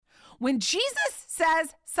When Jesus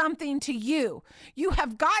says something to you, you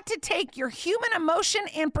have got to take your human emotion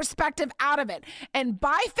and perspective out of it. And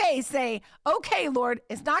by faith say, okay, Lord,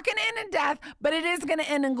 it's not going to end in death, but it is going to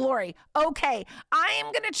end in glory. Okay, I am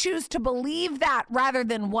going to choose to believe that rather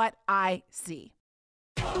than what I see.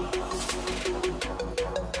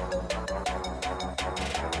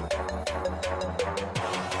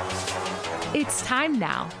 It's time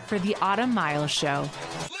now for the Autumn Miles Show.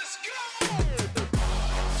 Let's go!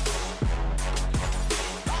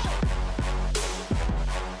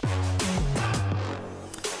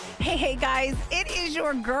 Hey guys, it is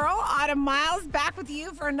your girl, Autumn Miles, back with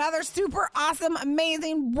you for another super awesome,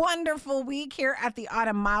 amazing, wonderful week here at the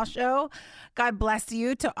Autumn Miles Show. God bless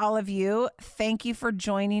you to all of you. Thank you for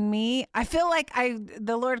joining me. I feel like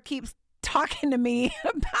the Lord keeps talking to me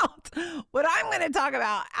about what I'm going to talk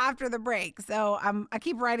about after the break. So I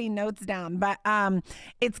keep writing notes down, but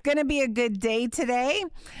it's going to be a good day today.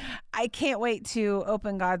 I can't wait to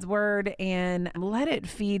open God's word and let it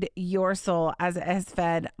feed your soul as it has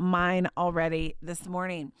fed mine already this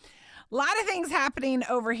morning. A lot of things happening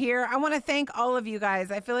over here. I want to thank all of you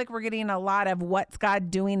guys. I feel like we're getting a lot of what's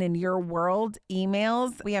God doing in your world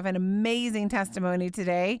emails. We have an amazing testimony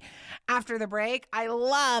today after the break. I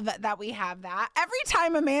love that we have that. Every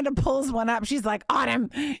time Amanda pulls one up, she's like, Autumn,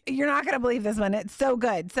 you're not going to believe this one. It's so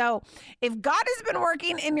good. So if God has been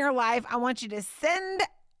working in your life, I want you to send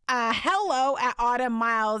a hello at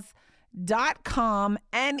autumnmiles.com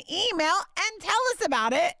and email and tell us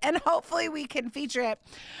about it, and hopefully we can feature it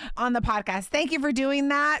on the podcast. Thank you for doing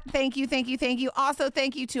that. Thank you. Also,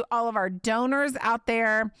 thank you to all of our donors out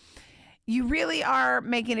there. You really are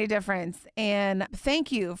making a difference, and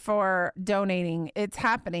thank you for donating. It's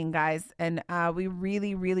happening, guys, and we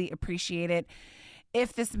really, really appreciate it.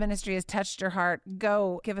 If this ministry has touched your heart,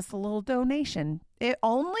 go give us a little donation.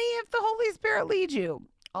 Only if the Holy Spirit leads you.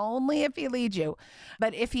 Only if he leads you.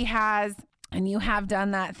 But if he has, and you have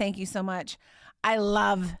done that, thank you so much. I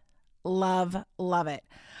love it.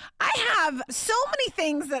 I have so many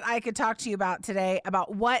things that I could talk to you about today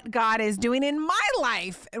about what God is doing in my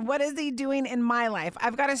life and what is he doing in my life.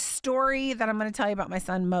 I've got a story that I'm going to tell you about my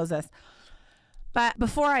son Moses. But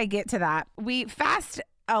before I get to that, we fast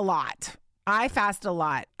a lot. I fast a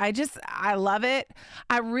lot. I love it.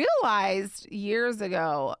 I realized years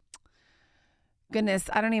ago, goodness,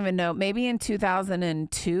 I don't even know, maybe in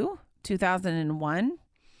 2002, 2001,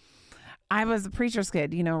 I was a preacher's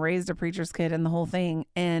kid, raised a preacher's kid and the whole thing.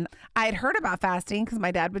 And I had heard about fasting because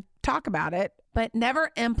my dad would talk about it, but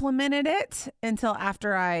never implemented it until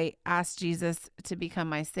after I asked Jesus to become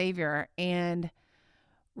my savior and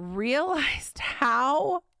realized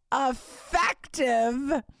how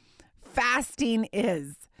effective fasting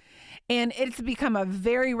is. And it's become a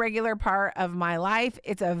very regular part of my life.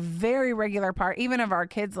 It's a very regular part, even of our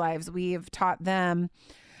kids' lives. We've taught them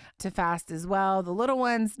to fast as well. The little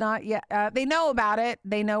ones, not yet. They know about it.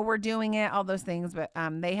 They know we're doing it, all those things, but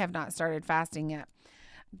they have not started fasting yet.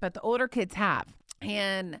 But the older kids have.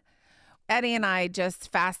 And Eddie and I just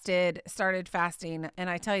started fasting. And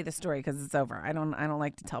I tell you the story because it's over. I don't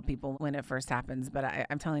like to tell people when it first happens, but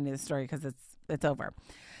I'm telling you the story because it's over.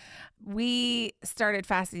 We started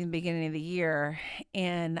fasting at the beginning of the year,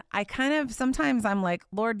 and sometimes I'm like,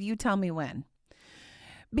 Lord, you tell me when.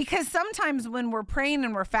 Because sometimes when we're praying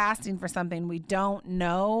and we're fasting for something, we don't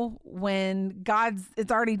know when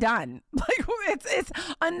it's already done. Like it's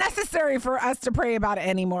unnecessary for us to pray about it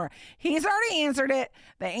anymore. He's already answered it.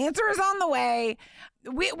 The answer is on the way.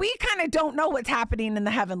 We kind of don't know what's happening in the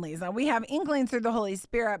heavenlies. Now, we have inklings through the Holy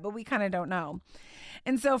Spirit, but we kind of don't know.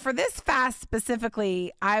 And so for this fast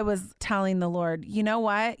specifically, I was telling the Lord, you know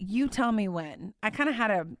what? You tell me when. I kind of had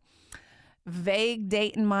a vague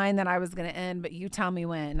date in mind that I was going to end, but you tell me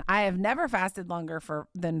when. I have never fasted longer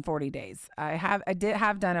than 40 days. I did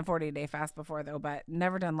have done a 40-day fast before though, but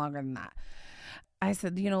never done longer than that. I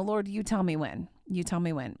said, Lord, you tell me when. You tell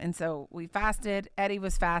me when. And so we fasted. Eddie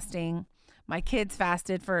was fasting. My kids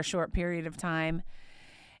fasted for a short period of time.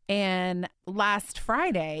 And last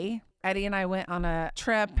Friday, Eddie and I went on a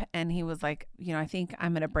trip, and he was like, I think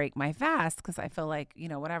I'm going to break my fast because I feel like,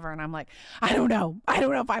 whatever. And I'm like, I don't know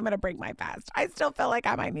if I'm going to break my fast. I still feel like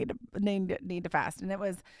I might need to fast.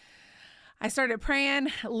 And I started praying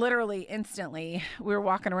literally instantly. We were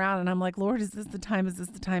walking around and I'm like, Lord, is this the time? Is this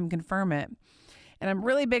the time? Confirm it. And I'm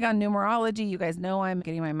really big on numerology. You guys know I'm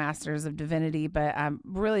getting my master's of divinity, but I'm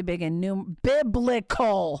really big in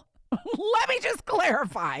biblical. Let me just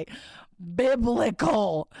clarify.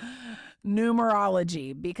 Biblical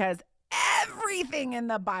numerology, because everything in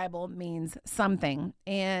the Bible means something.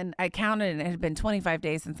 And I counted, and it had been 25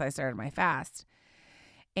 days since I started my fast.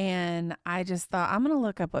 And I just thought, I'm going to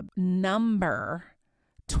look up what number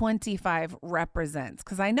 25 represents,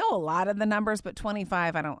 because I know a lot of the numbers, but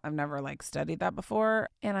 25, I've never like studied that before.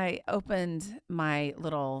 And I opened my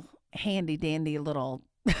little handy dandy little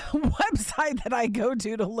website that I go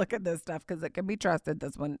to look at this stuff, because it can be trusted.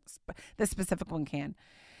 This specific one can.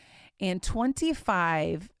 And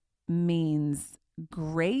 25 means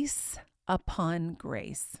grace upon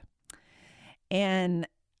grace. And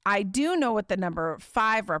I do know what the number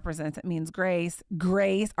 5 represents. It means grace.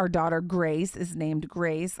 Grace, our daughter Grace, is named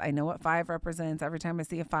Grace. I know what 5 represents. Every time I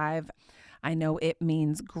see a 5, I know it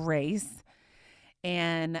means grace.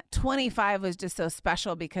 And 25 was just so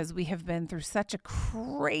special because we have been through such a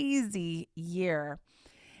crazy year.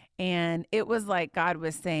 And it was like God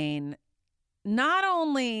was saying, not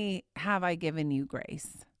only have I given you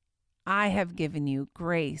grace, I have given you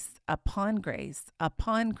grace upon grace,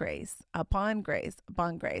 upon grace, upon grace,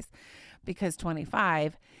 upon grace, because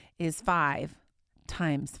 25 is 5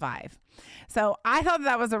 times 5. So I thought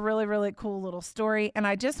that was a really, really cool little story. And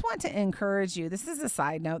I just want to encourage you. This is a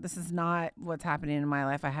side note. This is not what's happening in my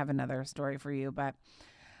life. I have another story for you, but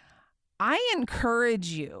I encourage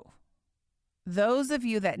you, those of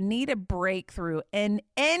you that need a breakthrough in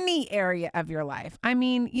any area of your life. I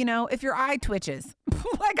mean, if your eye twitches,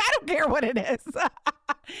 like, I don't care what it is.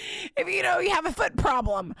 If, you have a foot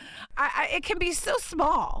problem, it can be so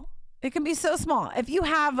small. It can be so small. If you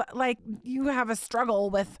have a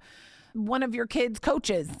struggle with one of your kids'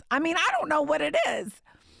 coaches, I mean, I don't know what it is.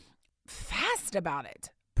 Fast about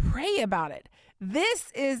it. Pray about it.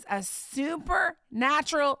 This is a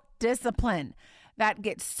supernatural discipline that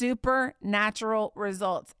gets supernatural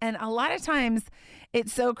results. And a lot of times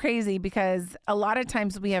it's so crazy because a lot of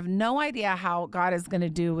times we have no idea how God is going to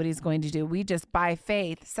do what he's going to do. We just, by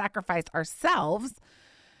faith, sacrifice ourselves,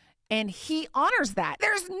 and he honors that.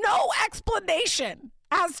 There's no explanation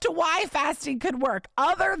as to why fasting could work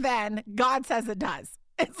other than God says it does.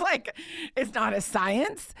 It's like, it's not a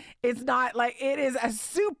science. It's not like, it is a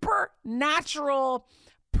supernatural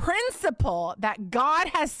principle that God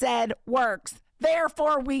has said works.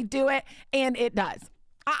 Therefore, we do it, and it does.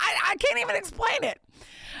 I can't even explain it.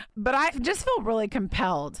 But I just feel really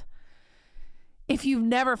compelled. If you've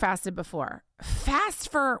never fasted before,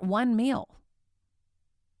 fast for one meal.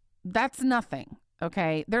 That's nothing,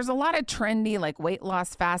 okay? There's a lot of trendy, like, weight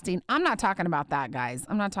loss fasting. I'm not talking about that, guys.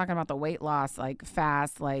 I'm not talking about the weight loss, like,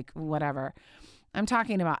 fast, like, whatever. I'm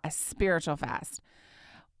talking about a spiritual fast.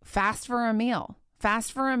 Fast for a meal.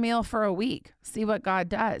 Fast for a meal for a week. See what God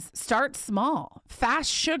does. Start small.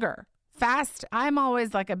 Fast sugar. Fast. I'm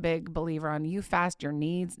always like a big believer on you fast your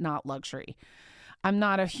needs, not luxury. I'm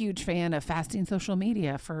not a huge fan of fasting social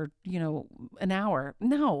media for, an hour.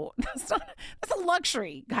 No, that's a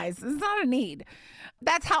luxury, guys. It's not a need.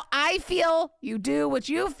 That's how I feel. You do what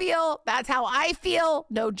you feel. That's how I feel.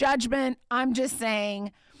 No judgment. I'm just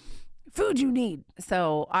saying food you need.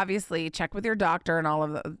 So obviously check with your doctor and all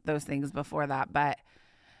of those things before that. But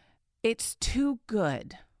it's too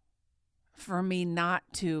good for me not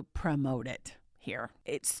to promote it here.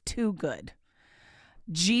 It's too good.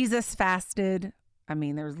 Jesus fasted. I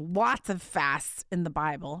mean, there's lots of fasts in the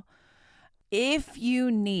Bible. If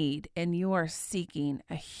you need and you are seeking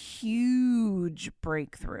a huge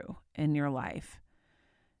breakthrough in your life,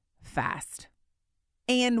 fast.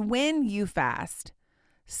 And when you fast,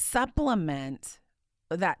 supplement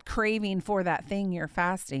that craving for that thing you're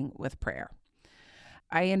fasting with prayer.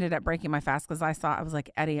 I ended up breaking my fast because I was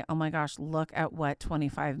like, Eddie, oh my gosh, look at what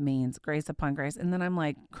 25 means, grace upon grace. And then I'm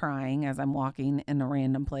like crying as I'm walking in a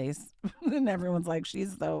random place. And everyone's like,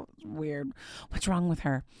 she's so weird. What's wrong with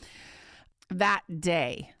her? That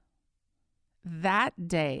day that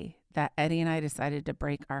Eddie and I decided to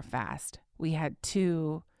break our fast, we had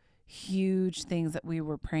 2 huge things that we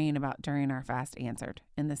were praying about during our fast answered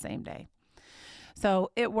in the same day.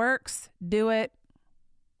 So it works. Do it.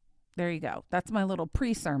 There you go. That's my little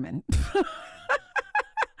pre-sermon.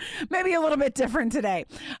 Maybe a little bit different today.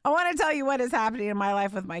 I want to tell you what is happening in my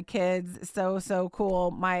life with my kids. So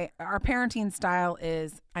cool. Our parenting style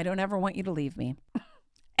is, I don't ever want you to leave me.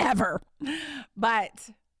 Ever. But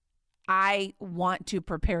I want to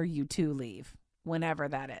prepare you to leave whenever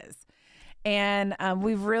that is. And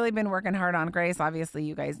we've really been working hard on Grace. Obviously,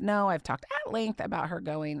 you guys know I've talked at length about her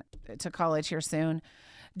going to college here soon.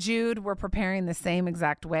 Jude, we're preparing the same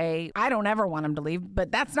exact way. I don't ever want him to leave,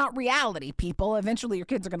 but that's not reality, people. Eventually, your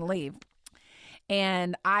kids are going to leave.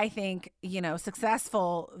 And I think,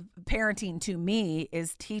 successful parenting to me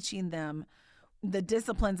is teaching them the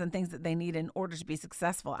disciplines and things that they need in order to be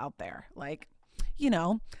successful out there. Like,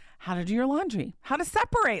 how to do your laundry, how to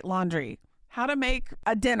separate laundry, how to make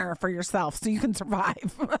a dinner for yourself so you can survive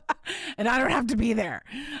and I don't have to be there.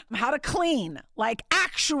 How to clean, like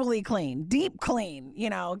actually clean, deep clean,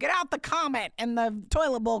 get out the Comet and the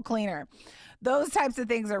toilet bowl cleaner. Those types of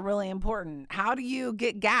things are really important. How do you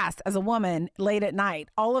get gas as a woman late at night?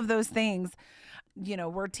 All of those things,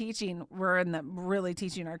 we're really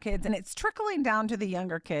teaching our kids, and it's trickling down to the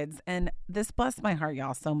younger kids. And this blessed my heart,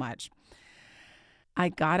 y'all, so much. I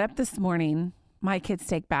got up this morning. My kids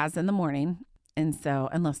take baths in the morning. And so,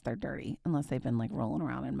 unless they're dirty, unless they've been like rolling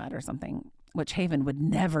around in mud or something, which Haven would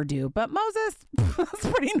never do. But Moses, that's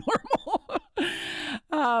pretty normal.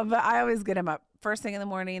 But I always get them up first thing in the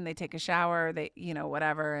morning. They take a shower, they,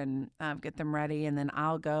 whatever, and get them ready. And then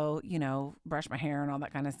I'll go, brush my hair and all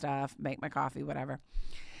that kind of stuff, make my coffee, whatever.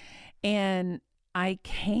 And I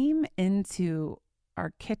came into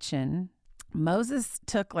our kitchen. Moses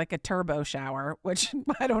took like a turbo shower, which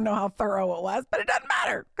I don't know how thorough it was, but it doesn't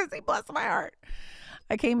matter because he blessed my heart.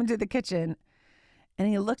 I came into the kitchen and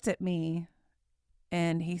he looked at me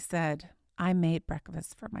and he said, I made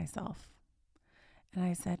breakfast for myself. And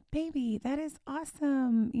I said, baby, that is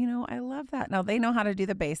awesome. I love that. Now they know how to do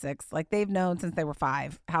the basics. Like they've known since they were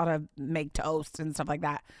 5 how to make toast and stuff like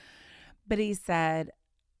that. But he said,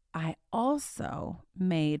 I also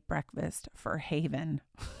made breakfast for Haven.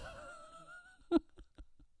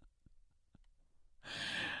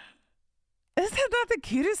 Isn't that the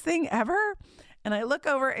cutest thing ever? And I look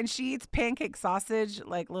over and she eats pancake sausage,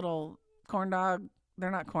 like little corn dog.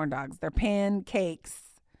 They're not corn dogs. They're pancakes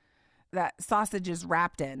that sausage is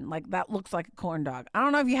wrapped in. Like that looks like a corn dog. I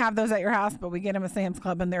don't know if you have those at your house, but we get them at Sam's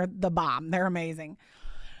Club and they're the bomb. They're amazing.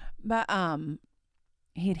 But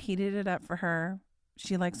he'd heated it up for her.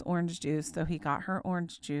 She likes orange juice, so he got her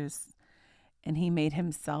orange juice. And he made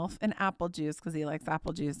himself an apple juice because he likes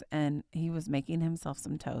apple juice. And he was making himself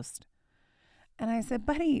some toast. And I said,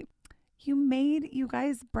 buddy, you made you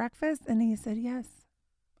guys breakfast? And he said, yes,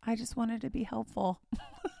 I just wanted to be helpful.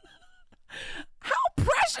 How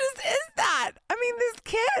precious is that? I mean, this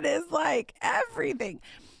kid is like everything.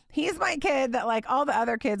 He's my kid that like all the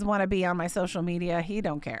other kids want to be on my social media. He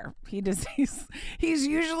don't care. He's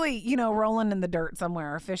usually, rolling in the dirt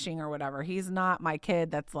somewhere or fishing or whatever. He's not my kid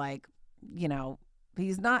that's like,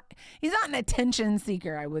 he's not an attention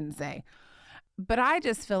seeker, I wouldn't say. But I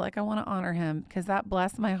just feel like I want to honor him because that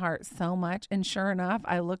blessed my heart so much. And sure enough,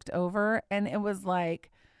 I looked over and it was like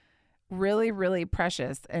really, really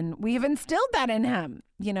precious. And we've instilled that in him,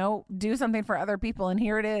 do something for other people. And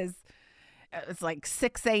here it is. It's like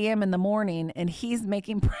 6 a.m. in the morning and he's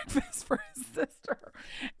making breakfast for his sister.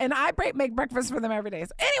 And I make breakfast for them every day.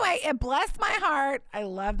 So anyway, it blessed my heart. I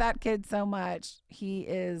love that kid so much. He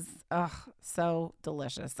is so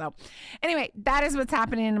delicious. So anyway, that is what's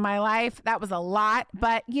happening in my life. That was a lot.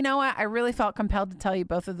 But you know what? I really felt compelled to tell you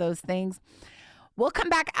both of those things. We'll come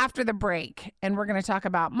back after the break and we're going to talk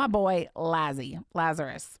about my boy,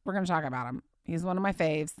 Lazarus. We're going to talk about him. He's one of my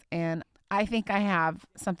faves. And I think I have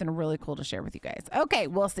something really cool to share with you guys. Okay,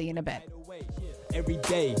 we'll see you in a bit. Every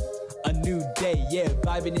day, a new day, yeah.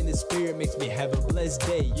 Vibing in the spirit makes me have a blessed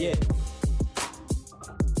day, yeah.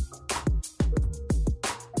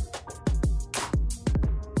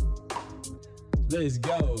 Let's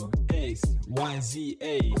go, X, Y, Z,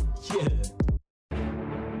 A, yeah.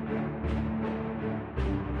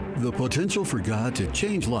 The potential for God to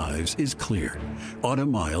change lives is clear.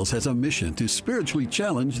 Autumn Miles has a mission to spiritually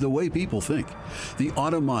challenge the way people think. The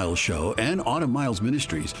Autumn Miles Show and Autumn Miles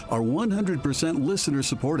Ministries are 100% listener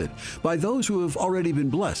supported by those who have already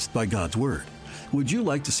been blessed by God's Word. Would you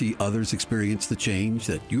like to see others experience the change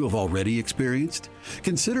that you have already experienced?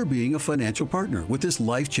 Consider being a financial partner with this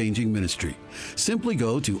life-changing ministry. Simply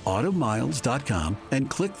go to autumnmiles.com and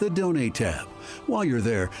click the Donate tab. While you're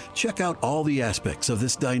there, check out all the aspects of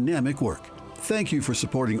this dynamic work. Thank you for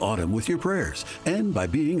supporting Autumn with your prayers and by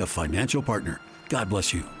being a financial partner. God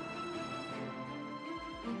bless you.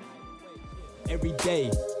 Every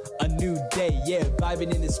day, a new day, yeah.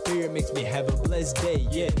 Vibing in the spirit makes me have a blessed day,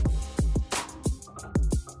 yeah.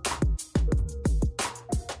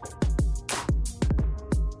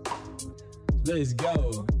 Let's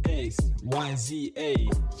go, X, Y, Z, A,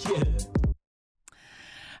 yeah.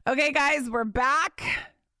 Okay, guys, we're back.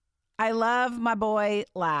 I love my boy,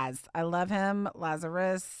 Laz. I love him,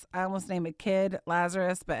 Lazarus. I almost named a kid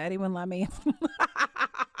Lazarus, but Eddie wouldn't let me.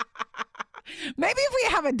 Maybe if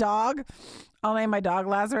we have a dog, I'll name my dog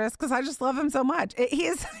Lazarus because I just love him so much.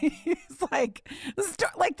 He's like, this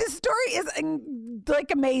story is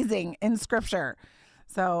like amazing in scripture.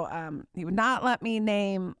 So he would not let me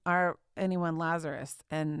name anyone Lazarus.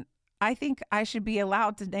 And I think I should be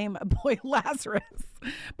allowed to name a boy Lazarus,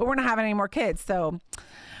 but we're not having any more kids. So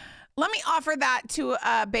Let me offer that to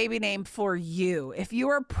a baby name for you. If you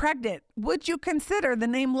are pregnant, would you consider the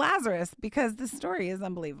name Lazarus? Because the story is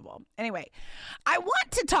unbelievable. Anyway, I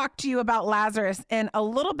want to talk to you about Lazarus in a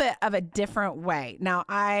little bit of a different way. Now,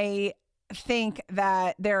 I think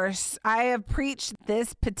that I have preached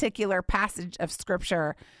this particular passage of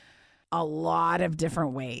scripture a lot of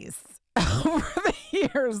different ways over the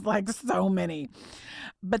years, like so many.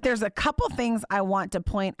 But there's a couple things I want to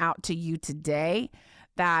point out to you today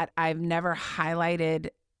that I've never highlighted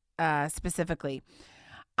specifically.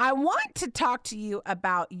 I want to talk to you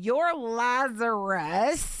about your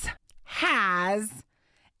Lazarus has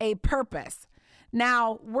a purpose.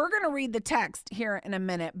 Now, we're going to read the text here in a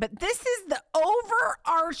minute, but this is the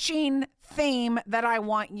overarching theme that I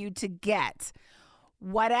want you to get.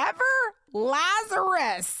 Whatever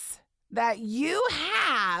Lazarus that you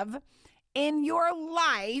have in your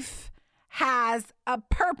life has a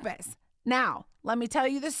purpose. Now, let me tell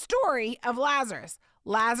you the story of Lazarus.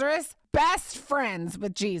 Lazarus, best friends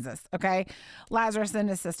with Jesus, okay? Lazarus and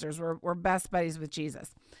his sisters were best buddies with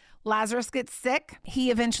Jesus. Lazarus gets sick.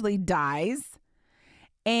 He eventually dies.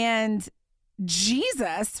 And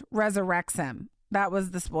Jesus resurrects him. That was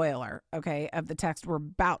the spoiler, okay, of the text we're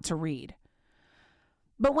about to read.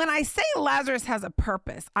 But when I say Lazarus has a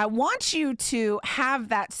purpose, I want you to have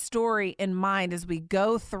that story in mind as we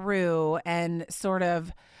go through and sort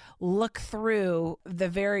of look through the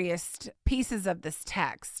various pieces of this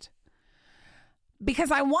text.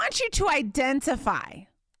 Because I want you to identify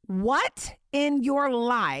what in your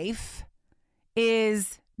life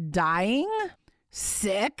is dying,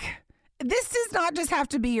 sick. This does not just have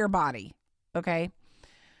to be your body, okay?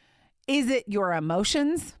 Is it your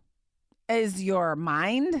emotions? Is your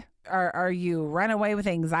mind? Are you run away with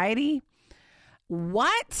anxiety?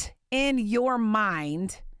 What in your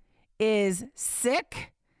mind is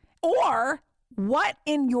sick? Or what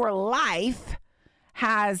in your life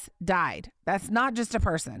has died? That's not just a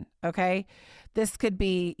person, okay? This could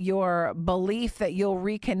be your belief that you'll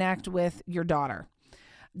reconnect with your daughter.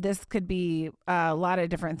 This could be a lot of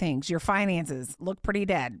different things. Your finances look pretty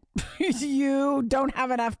dead. You don't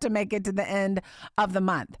have enough to make it to the end of the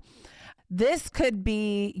month. This could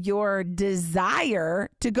be your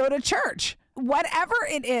desire to go to church. Whatever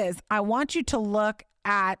it is, I want you to look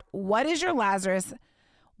at what is your Lazarus.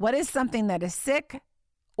 What is something that is sick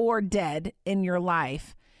or dead in your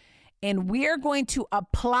life? And we're going to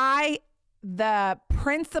apply the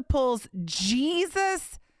principles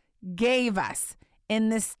Jesus gave us in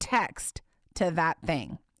this text to that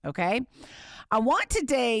thing, okay? I want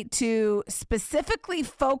today to specifically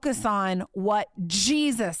focus on what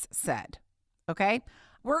Jesus said, okay?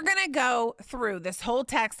 We're going to go through this whole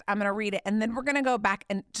text. I'm going to read it, and then we're going to go back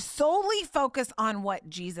and solely focus on what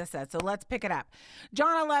Jesus said. So let's pick it up.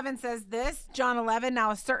 John 11 says this. John 11,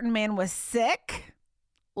 now a certain man was sick,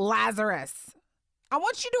 Lazarus. I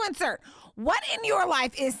want you to insert what in your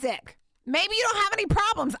life is sick. Maybe you don't have any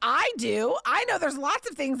problems. I do. I know there's lots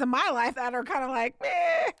of things in my life that are kind of like,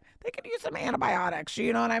 they could use some antibiotics.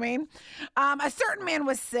 You know what I mean? A certain man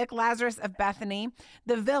was sick, Lazarus of Bethany,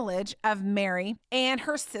 the village of Mary and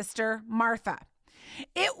her sister Martha.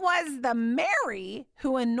 It was the Mary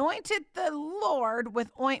who anointed the Lord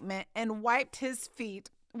with ointment and wiped his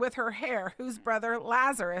feet with her hair, whose brother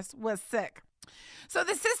Lazarus was sick. So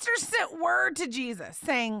the sisters sent word to Jesus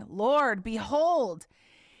saying, Lord, behold,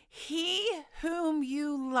 he whom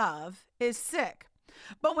you love is sick.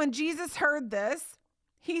 But when Jesus heard this,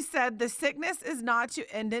 he said, the sickness is not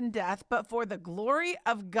to end in death, but for the glory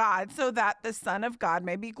of God, so that the Son of God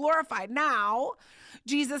may be glorified. Now,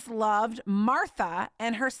 Jesus loved Martha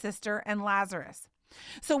and her sister and Lazarus.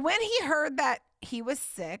 So when he heard that he was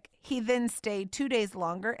sick, he then stayed 2 days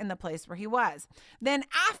longer in the place where he was. Then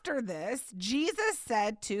after this, Jesus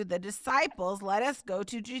said to the disciples, let us go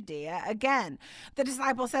to Judea again. The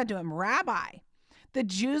disciples said to him, Rabbi, the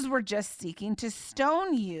Jews were just seeking to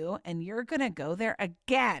stone you, and you're going to go there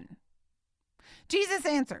again. Jesus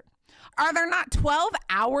answered, are there not 12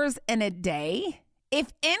 hours in a day?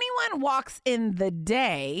 If anyone walks in the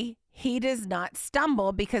day, he does not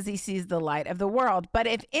stumble because he sees the light of the world. But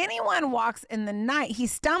if anyone walks in the night, he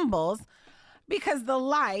stumbles because the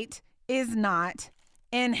light is not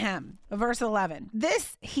in him. Verse 11,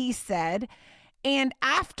 this he said, and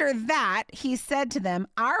after that he said to them,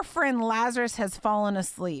 our friend Lazarus has fallen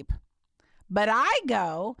asleep, but I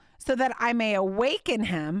go so that I may awaken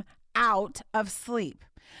him out of sleep.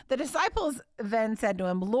 The disciples then said to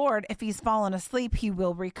him, Lord, if he's fallen asleep, he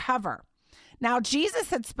will recover. Now,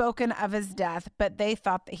 Jesus had spoken of his death, but they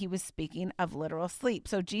thought that he was speaking of literal sleep.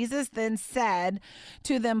 So Jesus then said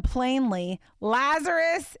to them plainly,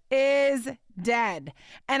 Lazarus is dead,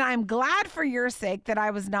 and I'm glad for your sake that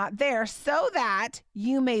I was not there, so that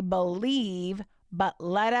you may believe, but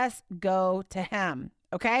let us go to him.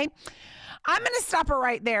 Okay? I'm going to stop it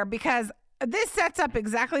right there because this sets up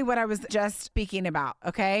exactly what I was just speaking about.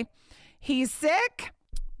 Okay? He's sick,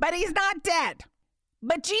 but he's not dead.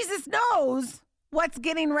 But Jesus knows what's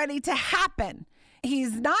getting ready to happen.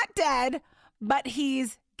 He's not dead, but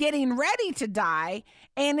he's getting ready to die.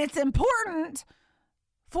 And it's important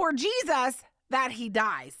for Jesus that he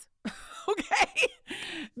dies. Okay?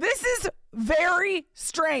 This is very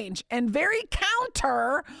strange and very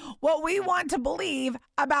counter what we want to believe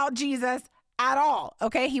about Jesus at all.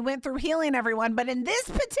 Okay? He went through healing everyone, but in this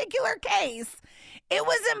particular case, it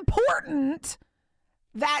was important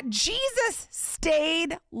that Jesus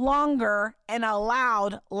stayed longer and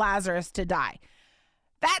allowed Lazarus to die.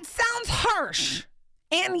 That sounds harsh,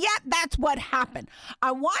 and yet that's what happened.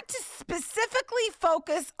 I want to specifically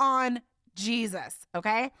focus on Jesus,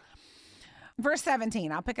 okay? Verse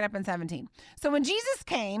 17, I'll pick it up in 17. So when Jesus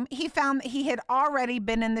came, he found that he had already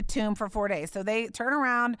been in the tomb for 4 days. So they turn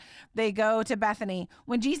around, they go to Bethany.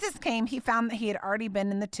 When Jesus came, he found that he had already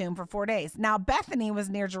been in the tomb for 4 days. Now Bethany was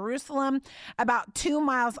near Jerusalem, about 2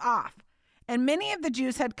 miles off. And many of the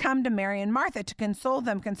Jews had come to Mary and Martha to console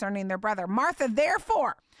them concerning their brother. Martha,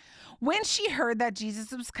 therefore, when she heard that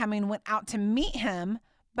Jesus was coming, went out to meet him,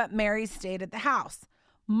 but Mary stayed at the house.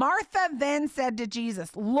 Martha then said to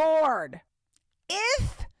Jesus, Lord,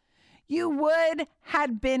 if you would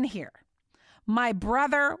had been here, my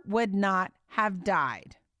brother would not have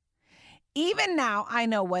died. Even now, I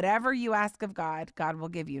know whatever you ask of God, God will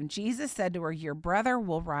give you. And Jesus said to her, your brother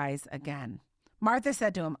will rise again. Martha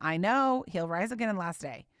said to him, I know he'll rise again in the last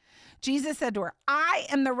day. Jesus said to her, I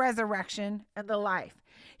am the resurrection and the life.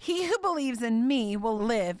 He who believes in me will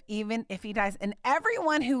live even if he dies. And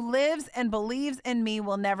everyone who lives and believes in me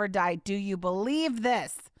will never die. Do you believe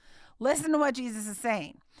this? Listen to what Jesus is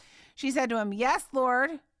saying. She said to him, yes,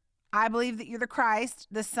 Lord, I believe that you're the Christ,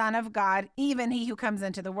 the Son of God, even he who comes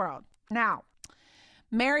into the world. Now,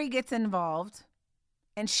 Mary gets involved,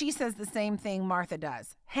 and she says the same thing Martha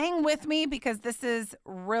does. Hang with me because this is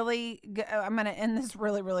really good. I'm going to end this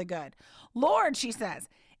really, really good. Lord, she says,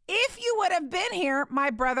 if you would have been here, my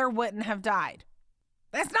brother wouldn't have died.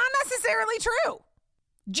 That's not necessarily true.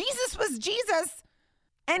 Jesus was Jesus,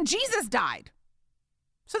 and Jesus died.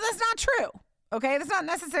 So that's not true, okay? That's not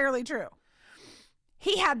necessarily true.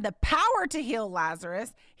 He had the power to heal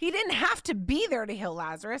Lazarus. He didn't have to be there to heal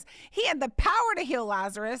Lazarus. He had the power to heal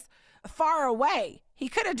Lazarus far away. He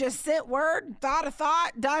could have just sent word, thought a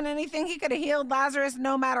thought, done anything. He could have healed Lazarus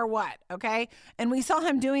no matter what, okay? And we saw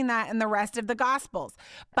him doing that in the rest of the Gospels.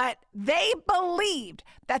 But they believed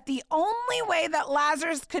that the only way that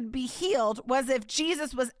Lazarus could be healed was if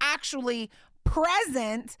Jesus was actually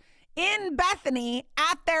present in Bethany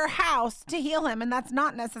at their house to heal him. And that's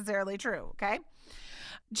not necessarily true, okay?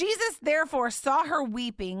 Jesus therefore saw her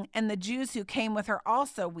weeping, and the Jews who came with her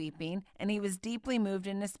also weeping, and he was deeply moved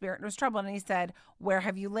in his spirit and was troubled. And he said, where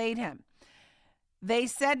have you laid him? They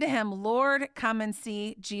said to him, Lord, come and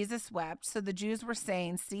see. Jesus wept. So the Jews were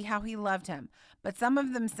saying, see how he loved him. But some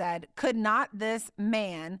of them said, could not this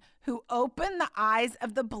man who opened the eyes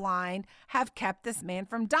of the blind have kept this man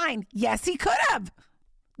from dying? Yes, he could have.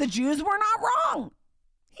 The Jews were not wrong.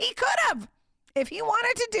 He could have. If he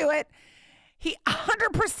wanted to do it, he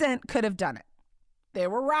 100% could have done it. They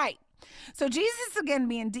were right. So Jesus, again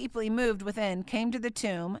being deeply moved within, came to the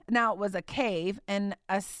tomb. Now it was a cave, and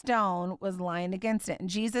a stone was lying against it. And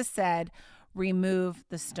Jesus said, remove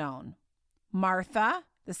the stone. Martha,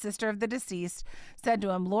 the sister of the deceased, said to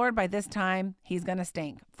him, Lord, by this time he's going to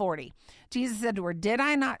stink. 40. Jesus said to her, did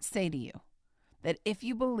I not say to you that if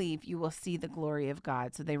you believe, you will see the glory of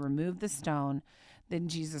God? So they removed the stone. Then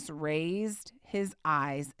Jesus raised his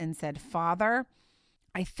eyes and said, Father,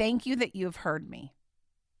 I thank you that you have heard me.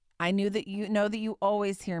 I know that you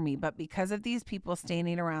always hear me, but because of these people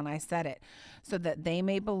standing around, I said it, so that they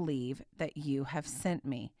may believe that you have sent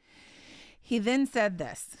me. He then said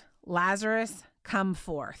this, Lazarus, come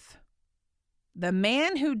forth. The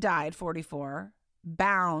man who died, 44,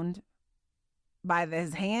 bound by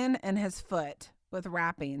his hand and his foot with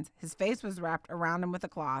wrappings, his face was wrapped around him with a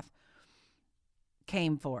cloth,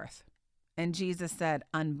 came forth. And Jesus said,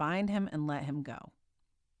 unbind him and let him go.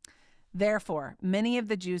 Therefore, many of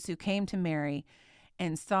the Jews who came to Mary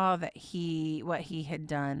and saw that what he had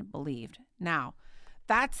done believed. Now,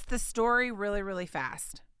 that's the story really, really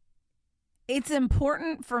fast. It's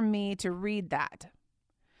important for me to read that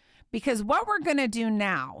Because what we're going to do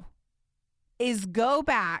now is go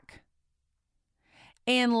back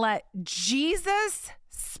and let Jesus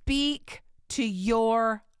speak to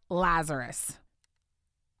your Lazarus.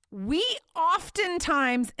 We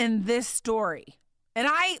oftentimes in this story, and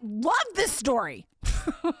I love this story,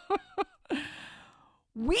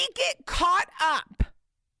 we get caught up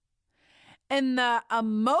in the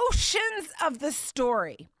emotions of the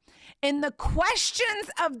story, in the questions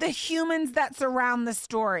of the humans that surround the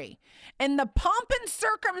story, in the pomp and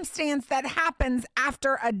circumstance that happens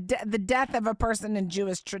after the death of a person in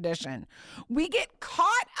Jewish tradition. We get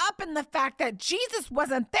caught up in the fact that Jesus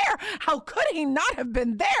wasn't there. How could he not have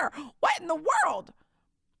been there? What in the world?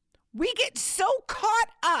 We get so caught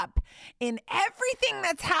up in everything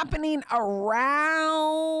that's happening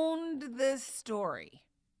around this story,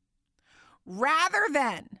 rather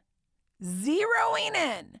than zeroing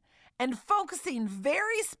in and focusing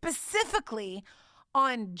very specifically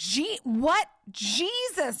on what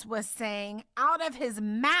Jesus was saying out of his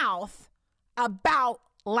mouth about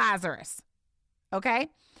Lazarus. Okay?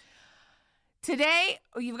 Today,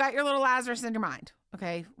 you've got your little Lazarus in your mind.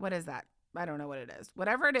 Okay, what is that? I don't know what it is.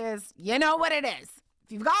 Whatever it is, you know what it is.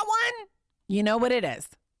 If you've got one, you know what it is.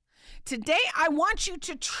 Today, I want you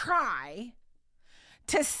to try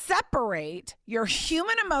to separate your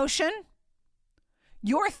human emotion,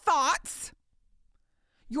 your thoughts,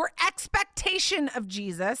 your expectation of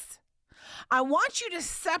Jesus. I want you to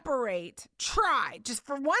separate, just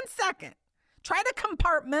for 1 second, try to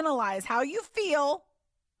compartmentalize how you feel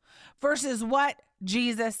versus what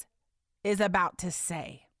Jesus is about to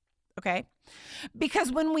say. Okay?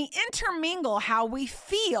 Because when we intermingle how we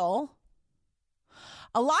feel,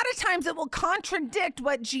 a lot of times it will contradict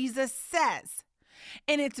what Jesus says.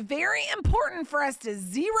 And it's very important for us to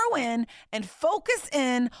zero in and focus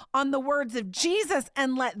in on the words of Jesus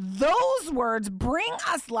and let those words bring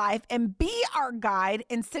us life and be our guide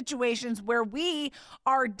in situations where we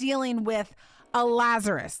are dealing with a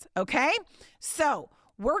Lazarus, okay? So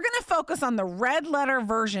we're going to focus on the red letter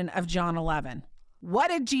version of John 11. What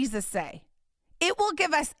did Jesus say? It will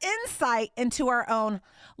give us insight into our own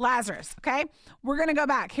Lazarus, okay? We're going to go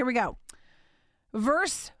back. Here we go.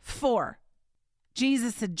 Verse 4.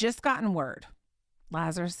 Jesus had just gotten word.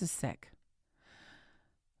 Lazarus is sick.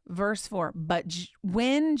 Verse 4. But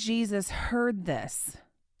when Jesus heard this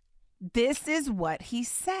is what he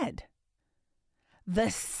said.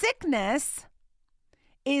 The sickness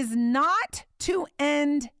is not to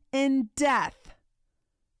end in death,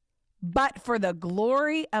 but for the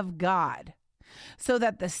glory of God, so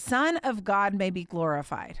that the Son of God may be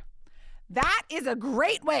glorified. That is a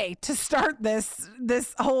great way to start this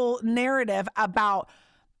whole narrative about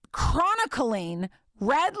chronicling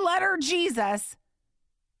red letter Jesus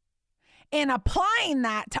and applying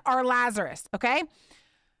that to our Lazarus, okay?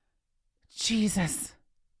 Jesus,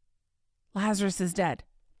 Lazarus is dead.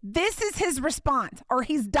 This is his response, or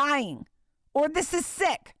he's dying, or this is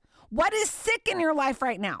sick. What is sick in your life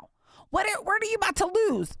right now? What are you about to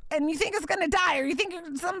lose? And you think it's going to die, or you think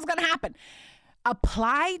something's going to happen?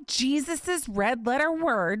 Apply Jesus's red letter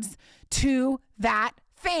words to that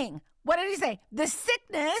thing. What did he say? The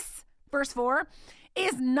sickness, verse 4,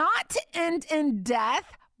 is not to end in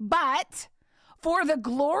death, but for the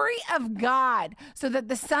glory of God, so that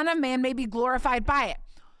the Son of Man may be glorified by it.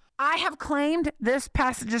 I have claimed this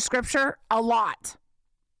passage of scripture a lot.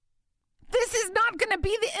 This is not going to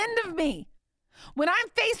be the end of me. When I'm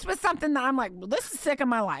faced with something that I'm like, well, this is sick in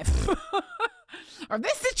my life, or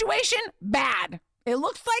this situation, bad. It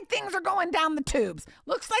looks like things are going down the tubes.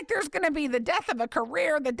 Looks like there's going to be the death of a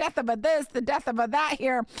career, the death of a this, the death of a that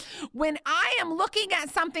here. When I am looking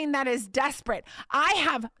at something that is desperate, I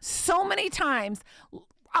have so many times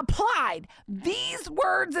applied these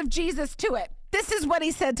words of Jesus to it. This is what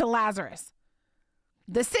he said to Lazarus.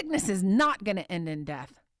 The sickness is not going to end in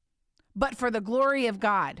death, but for the glory of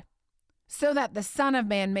God, so that the Son of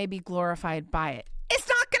Man may be glorified by it. It's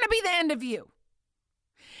not going to be the end of you.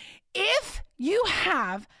 If you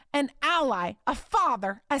have an ally, a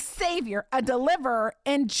father, a savior, a deliverer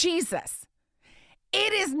in Jesus,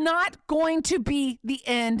 it is not going to be the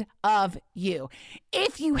end of you.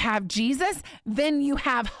 If you have Jesus, then you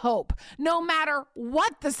have hope, no matter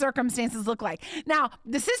what the circumstances look like. Now,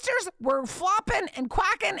 the sisters were flopping and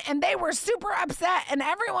quacking, and they were super upset, and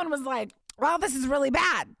everyone was like, well, this is really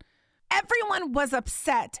bad. Everyone was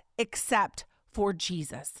upset except for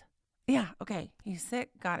Jesus. Yeah, okay, he's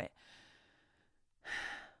sick, got it.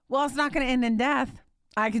 Well, it's not going to end in death.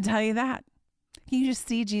 I can tell you that. Can you just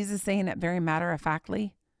see Jesus saying it very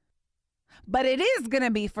matter-of-factly? But it is going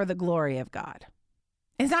to be for the glory of God.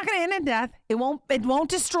 It's not going to end in death. It won't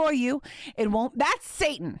destroy you. That's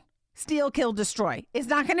Satan. steal, kill, destroy. It's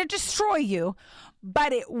not going to destroy you,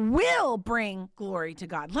 but it will bring glory to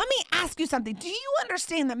God. Let me ask you something. Do you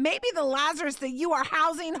understand that maybe the Lazarus that you are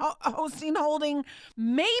housing, hosting, holding,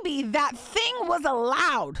 maybe that thing was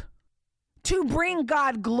allowed to bring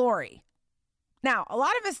God glory? Now, a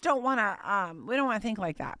lot of us don't want to, we don't want to think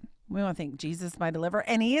like that. We want to think Jesus might deliver,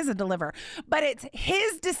 and he is a deliverer. But it's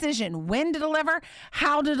his decision when to deliver,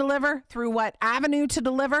 how to deliver, through what avenue to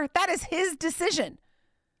deliver. That is his decision.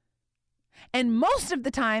 And most of the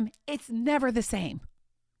time, it's never the same.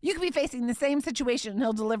 You could be facing the same situation, and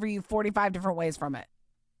he'll deliver you 45 different ways from it.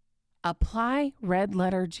 Apply red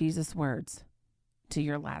letter Jesus words to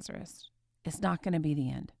your Lazarus. It's not going to be the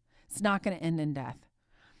end. It's not going to end in death.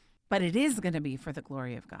 But it is going to be for the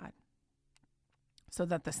glory of God, so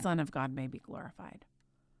that the Son of God may be glorified.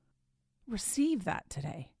 Receive that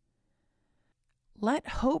today. Let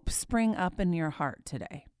hope spring up in your heart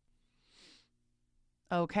today.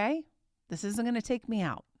 Okay, this isn't going to take me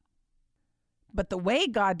out, but the way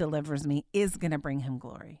God delivers me is going to bring him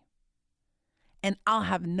glory. And I'll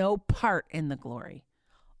have no part in the glory.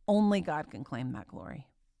 Only God can claim that glory.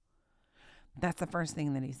 That's the first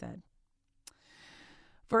thing that he said.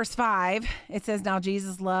 Verse 5, it says, now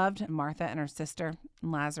Jesus loved Martha and her sister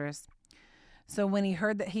and Lazarus. So when he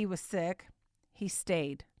heard that he was sick, he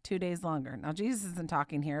stayed 2 days longer. Now Jesus isn't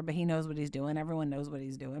talking here, but he knows what he's doing. Everyone knows what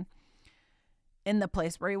he's doing. In the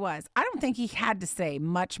place where he was. I don't think he had to say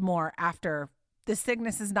much more after the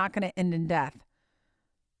sickness is not going to end in death,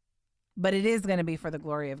 but it is going to be for the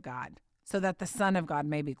glory of God, so that the Son of God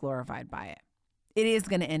may be glorified by it. It is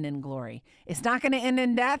going to end in glory. It's not going to end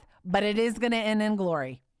in death, but it is going to end in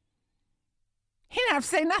glory. He didn't have to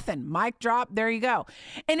say nothing. Mic drop, there you go.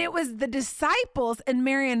 And it was the disciples and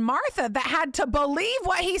Mary and Martha that had to believe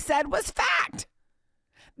what he said was fact.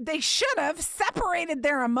 They should have separated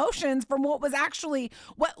their emotions from what was actually,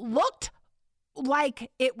 what looked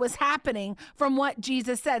like it was happening from what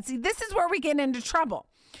Jesus said. See, this is where we get into trouble.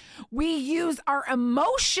 We use our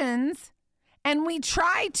emotions and we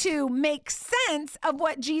try to make sense of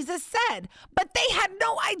what Jesus said, but they had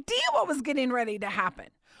no idea what was getting ready to happen.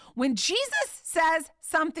 When Jesus says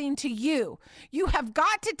something to you, you have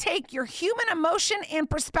got to take your human emotion and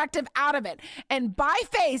perspective out of it. And by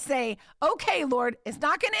faith say, okay, Lord, it's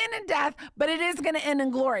not going to end in death, but it is going to end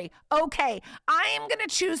in glory. Okay, I am going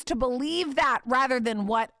to choose to believe that rather than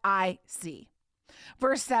what I see.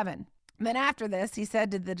 Verse 7, then after this, he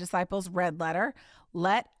said to the disciples, red letter,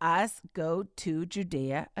 let us go to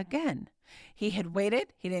Judea again. He had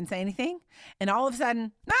waited. He didn't say anything. And all of a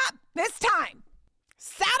sudden, it's time.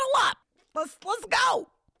 Saddle up. Let's go.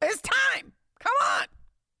 It's time. Come on.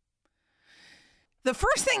 The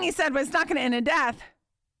first thing he said was it's not going to end in death.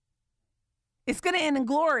 It's going to end in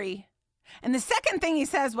glory. And the second thing he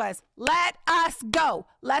says was, let us go.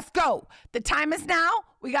 Let's go. The time is now.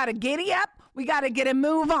 We got to giddy up. We got to get a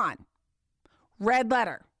move on. Red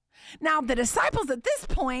letter. Now, the disciples at this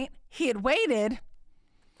point, he had waited.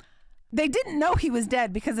 They didn't know he was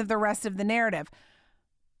dead because of the rest of the narrative.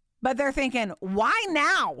 But they're thinking, why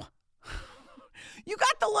now? You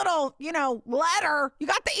got the little, letter. You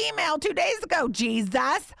got the email 2 days ago,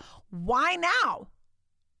 Jesus. Why now?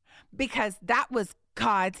 Because that was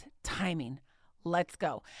God's timing. Let's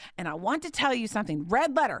go. And I want to tell you something.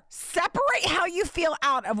 Red letter. Separate how you feel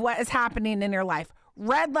out of what is happening in your life.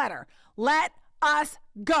 Red letter. Let us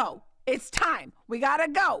go. It's time. We got to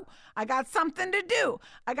go. I got something to do.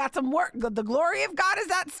 I got some work. The glory of God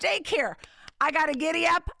is at stake here. I got to giddy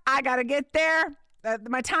up. I got to get there.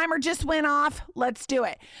 My timer just went off. Let's do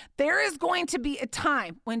it. There is going to be a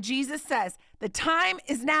time when Jesus says the time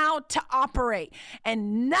is now to operate,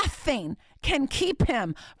 and nothing can keep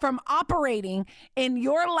him from operating in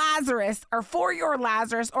your Lazarus or for your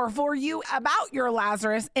Lazarus or for you about your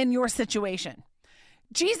Lazarus in your situation.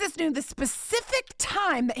 Jesus knew the specific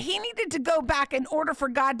time that he needed to go back in order for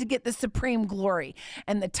God to get the supreme glory.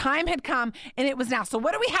 And the time had come, and it was now. So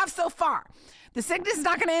what do we have so far? The sickness is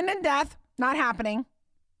not going to end in death. Not happening.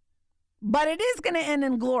 But it is going to end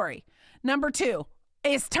in glory. Number 2,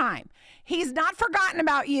 it's time. He's not forgotten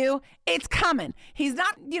about you. It's coming. He's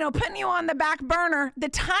not, putting you on the back burner. The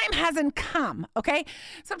time hasn't come, okay?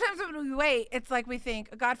 Sometimes when we wait, it's like we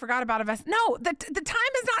think, God forgot about us. No, the time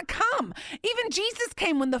has not come. Even Jesus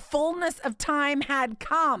came when the fullness of time had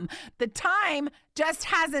come. The time just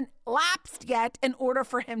hasn't lapsed yet in order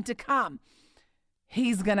for him to come.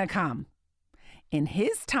 He's going to come. In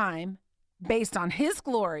his time, based on his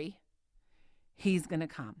glory, he's going to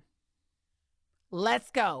come.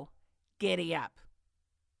 Let's go. Giddy up.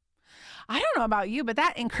 I don't know about you, but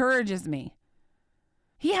that encourages me.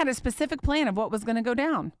 He had a specific plan of what was going to go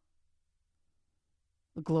down.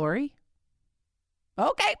 Glory?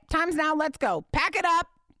 Okay, time's now. Let's go. Pack it up.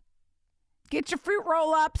 Get your fruit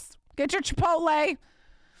roll-ups. Get your Chipotle.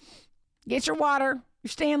 Get your water, your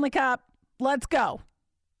Stanley Cup. Let's go.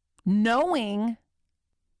 Knowing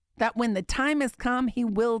that when the time has come, he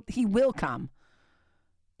will come,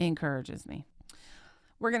 encourages me.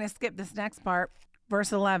 We're going to skip this next part.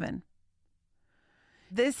 Verse 11.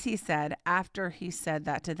 This he said after he said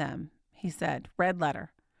that to them. He said, red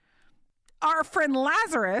letter, our friend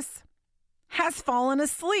Lazarus has fallen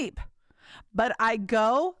asleep, but I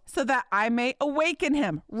go so that I may awaken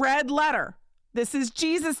him. Red letter. This is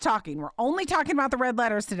Jesus talking. We're only talking about the red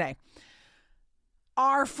letters today.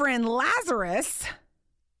 Our friend Lazarus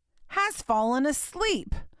has fallen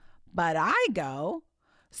asleep, but I go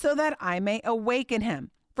so that I may awaken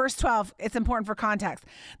him. Verse 12, it's important for context.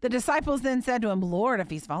 The disciples then said to him, Lord, if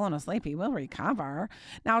he's fallen asleep, he will recover.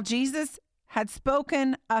 Now, Jesus had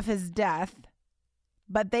spoken of his death,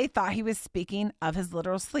 but they thought he was speaking of his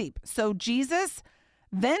literal sleep. So Jesus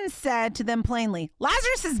then said to them plainly,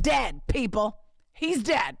 Lazarus is dead, people. He's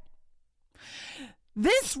dead.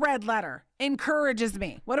 This red letter encourages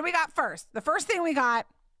me. What do we got first? The first thing we got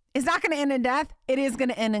is not going to end in death. It is going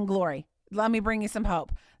to end in glory. Let me bring you some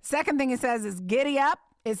hope. Second thing it says is giddy up.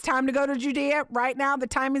 It's time to go to Judea right now. The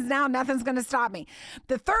time is now. Nothing's going to stop me.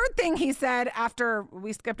 The third thing he said after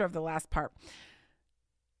we skipped over the last part.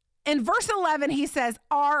 In verse 11, he says,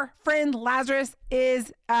 our friend Lazarus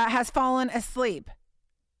has fallen asleep.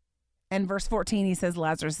 And verse 14, he says,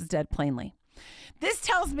 Lazarus is dead plainly. This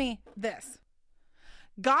tells me this.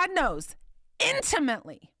 God knows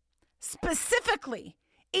intimately, specifically,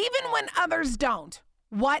 even when others don't,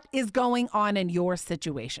 what is going on in your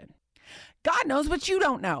situation. God knows what you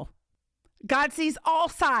don't know. God sees all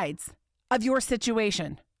sides of your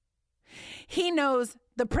situation. He knows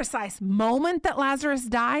the precise moment that Lazarus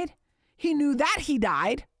died. He knew that he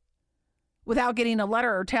died without getting a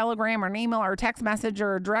letter or telegram or an email or a text message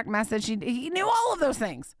or a direct message. He knew all of those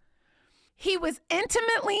things. He was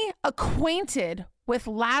intimately acquainted with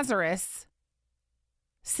Lazarus'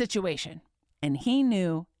 situation, and he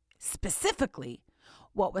knew specifically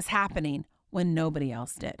what was happening when nobody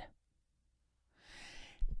else did.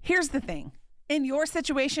 Here's the thing. In your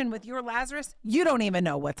situation with your Lazarus, you don't even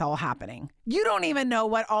know what's all happening. You don't even know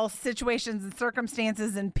what all situations and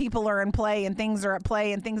circumstances and people are in play and things are at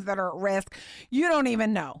play and things that are at risk. You don't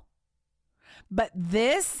even know. But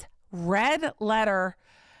this red letter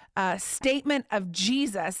statement of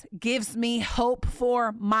Jesus gives me hope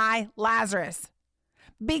for my Lazarus,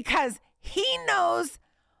 because he knows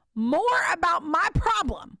more about my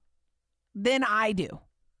problem than I do.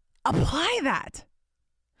 Apply that.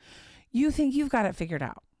 You think you've got it figured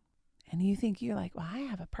out. And you think you're like, well, I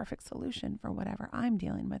have a perfect solution for whatever I'm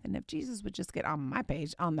dealing with. And if Jesus would just get on my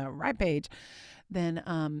page, on the right page, then,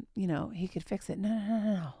 he could fix it.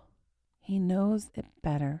 No. He knows it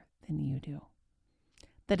better than you do.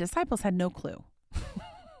 The disciples had no clue.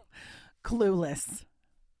 Clueless.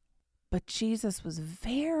 But Jesus was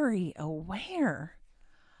very aware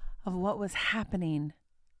of what was happening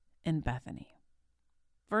in Bethany.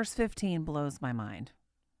 Verse 15 blows my mind.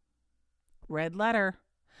 Red letter.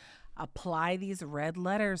 Apply these red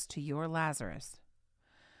letters to your Lazarus.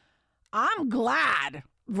 I'm glad,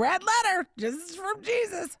 red letter, just from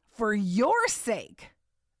Jesus, for your sake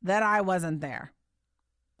that I wasn't there.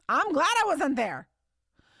 I'm glad I wasn't there.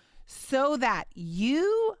 So that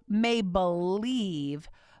you may believe,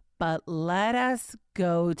 but let us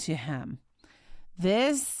go to him.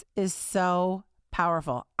 This is so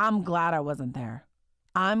powerful. I'm glad I wasn't there.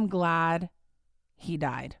 I'm glad he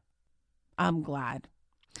died. I'm glad.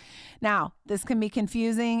 Now, this can be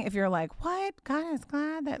confusing if you're like, what? God is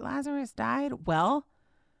glad that Lazarus died? Well,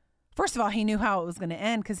 first of all, he knew how it was going to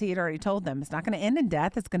end because he had already told them it's not going to end in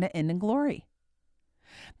death. It's going to end in glory.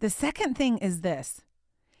 The second thing is this.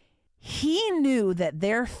 He knew that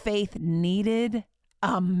their faith needed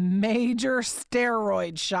a major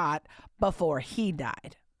steroid shot before he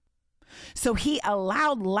died. So he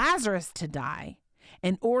allowed Lazarus to die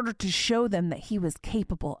in order to show them that he was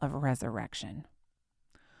capable of resurrection.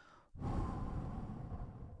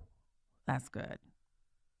 That's good.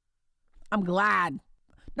 I'm glad,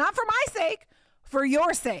 not for my sake, for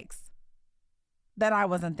your sakes, that I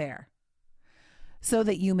wasn't there, so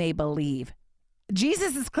that you may believe.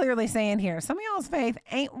 Jesus is clearly saying here, some of y'all's faith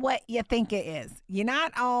ain't what you think it is. You're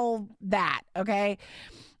not all that, okay?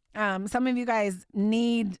 Some of you guys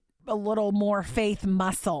need a little more faith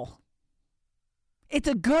muscle. It's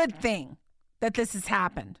a good thing that this has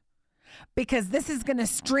happened, because this is going to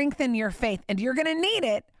strengthen your faith, and you're going to need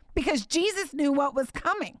it because Jesus knew what was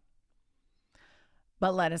coming.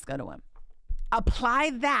 But let us go to him. Apply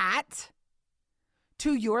that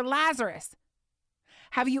to your Lazarus.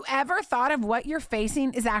 Have you ever thought of what you're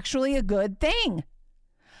facing is actually a good thing?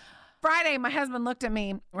 Friday, my husband looked at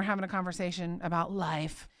me. We're having a conversation about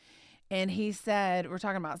life. And he said, we're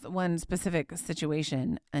talking about one specific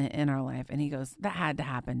situation in our life. And he goes, that had to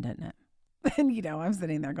happen, didn't it? And, I'm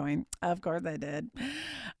sitting there going, of course I did.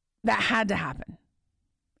 That had to happen.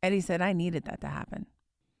 And he said, I needed that to happen.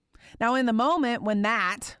 Now, in the moment when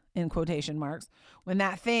that, in quotation marks, when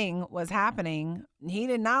that thing was happening, he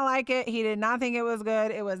did not like it. He did not think it was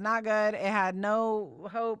good. It was not good. It had no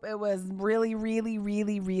hope. It was really, really,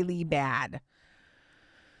 really, really bad.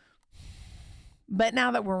 But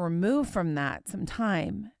now that we're removed from that some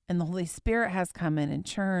time, and the Holy Spirit has come in and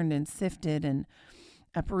churned and sifted and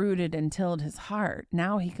uprooted and tilled his heart,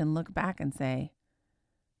 now he can look back and say,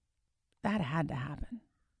 that had to happen.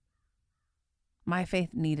 My faith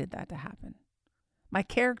needed that to happen. My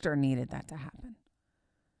character needed that to happen.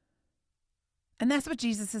 And that's what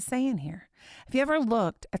Jesus is saying here. Have you ever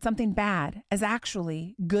looked at something bad as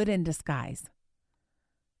actually good in disguise?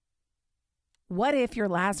 What if your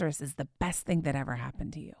Lazarus is the best thing that ever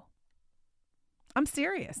happened to you? I'm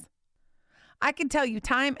serious. I can tell you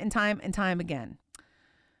time and time and time again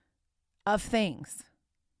of things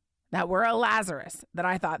that were a Lazarus that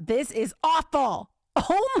I thought, this is awful,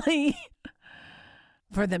 only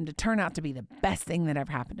for them to turn out to be the best thing that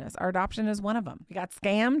ever happened to us. Our adoption is one of them. We got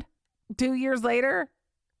scammed 2 years later.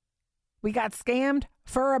 We got scammed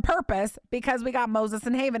for a purpose because we got Moses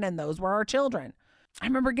and Haven, and those were our children. I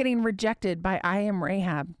remember getting rejected by I Am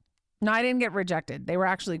Rahab. No, I didn't get rejected. They were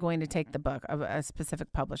actually going to take the book. A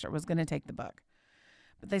specific publisher was going to take the book.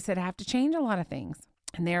 But they said, I have to change a lot of things.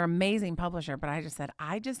 And they're an amazing publisher. But I just said,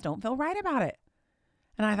 I just don't feel right about it.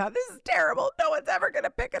 And I thought, this is terrible. No one's ever going to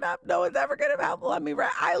pick it up. No one's ever going to let me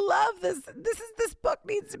write. I love this. This book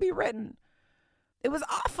needs to be written. It was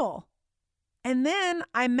awful. And then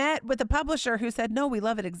I met with a publisher who said, no, we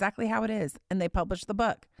love it exactly how it is. And they published the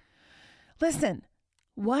book. Listen,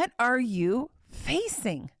 what are you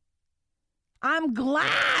facing? I'm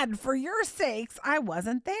glad for your sakes I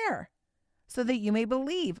wasn't there, so that you may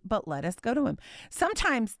believe, but let us go to him.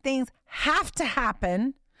 Sometimes things have to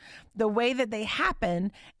happen the way that they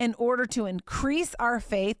happen in order to increase our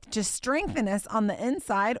faith, to strengthen us on the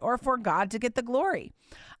inside, or for God to get the glory.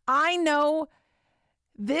 I know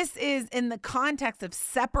this is in the context of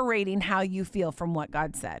separating how you feel from what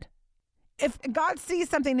God said. If God sees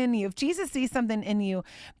something in you, if Jesus sees something in you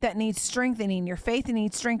that needs strengthening, your faith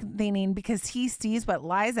needs strengthening because he sees what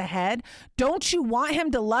lies ahead, don't you want him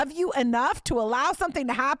to love you enough to allow something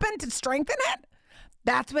to happen to strengthen it?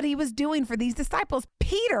 That's what he was doing for these disciples.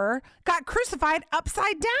 Peter got crucified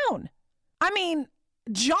upside down. I mean,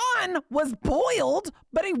 John was boiled,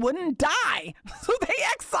 but he wouldn't die. So they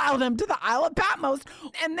exiled him to the Isle of Patmos,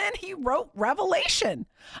 and then he wrote Revelation.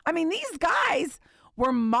 I mean, these guys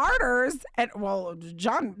were martyrs.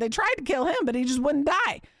 John, they tried to kill him, but he just wouldn't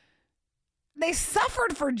die. They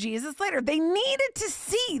suffered for Jesus later. They needed to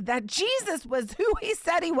see that Jesus was who he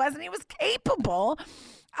said he was, and he was capable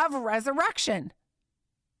of resurrection.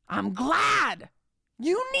 I'm glad.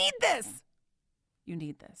 You need this. You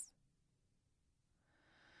need this.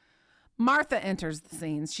 Martha enters the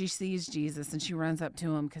scene. She sees Jesus and she runs up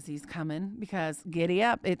to him because he's coming, because giddy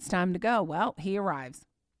up, it's time to go. Well, he arrives.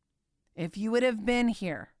 If you would have been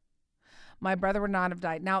here, my brother would not have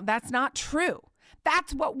died. Now, that's not true.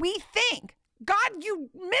 That's what we think. God, you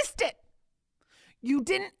missed it. You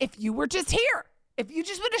didn't, if you were just here, if you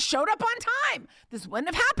just would have showed up on time, this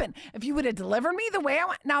wouldn't have happened. If you would have delivered me the way I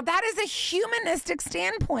want. Now, that is a humanistic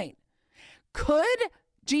standpoint. Could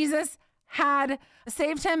Jesus had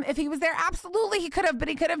saved him if he was there? Absolutely, he could have, but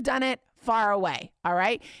he could have done it far away. All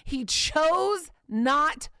right. He chose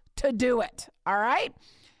not to do it. All right.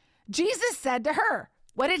 Jesus said to her,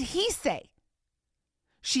 what did he say?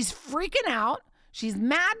 She's freaking out. She's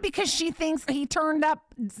mad because she thinks he turned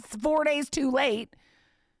up 4 days too late.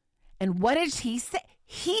 And what did he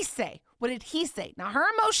say? What did he say? Now her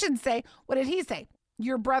emotions say, what did he say?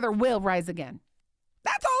 Your brother will rise again.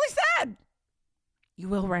 That's all he said. You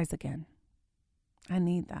will rise again. I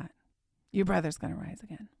need that. Your brother's going to rise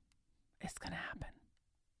again. It's going to happen.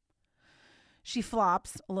 She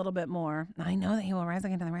flops a little bit more. I know that he will rise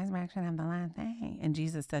again to the resurrection of the last day. And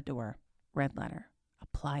Jesus said to her, red letter,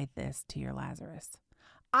 apply this to your Lazarus.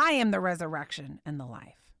 I am the resurrection and the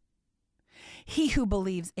life. He who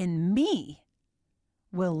believes in me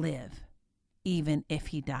will live, even if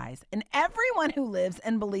he dies. And everyone who lives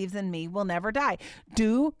and believes in me will never die.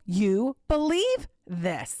 Do you believe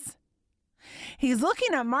this? He's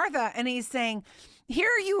looking at Martha and he's saying, here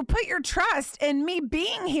you put your trust in me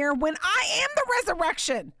being here when I am the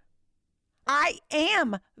resurrection. I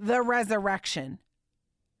am the resurrection.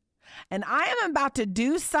 And I am about to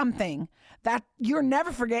do something that you'll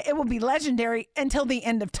never forget. It will be legendary until the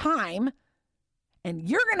end of time. And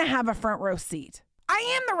you're going to have a front row seat.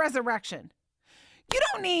 I am the resurrection. You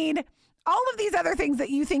don't need all of these other things that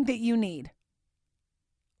you think that you need.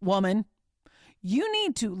 Woman, you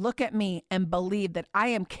need to look at me and believe that I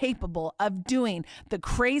am capable of doing the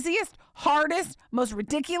craziest, hardest, most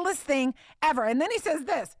ridiculous thing ever. And then he says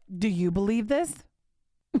this, do you believe this?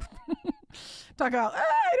 Talk about,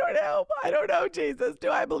 I don't know, Jesus. Do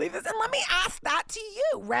I believe this? And let me ask that to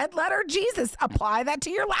you. Red letter Jesus. Apply that to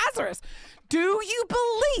your Lazarus. Do you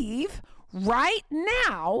believe right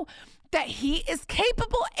now that he is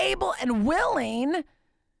capable, able, and willing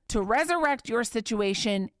to resurrect your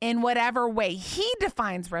situation in whatever way he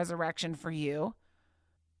defines resurrection for you?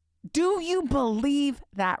 Do you believe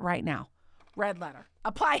that right now? Red letter.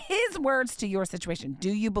 Apply his words to your situation.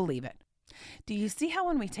 Do you believe it? Do you see how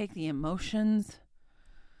when we take the emotions,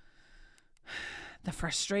 the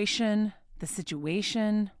frustration, the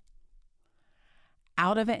situation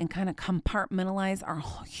out of it and kind of compartmentalize our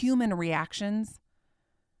human reactions,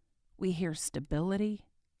 we hear stability,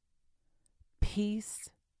 peace,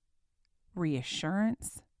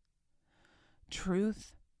 reassurance,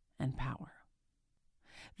 truth, and power.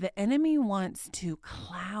 The enemy wants to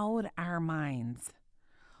cloud our minds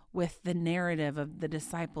with the narrative of the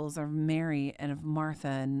disciples of Mary and of Martha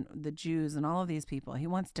and the Jews and all of these people. He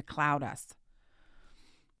wants to cloud us.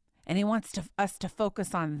 And he wants us to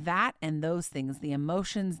focus on that and those things, the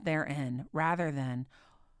emotions therein, rather than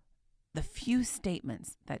the few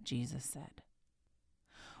statements that Jesus said.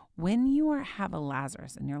 When you have a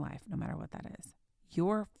Lazarus in your life, no matter what that is,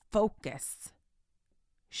 your focus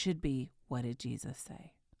should be, what did Jesus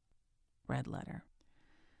say? Red letter.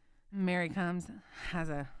 Mary comes, has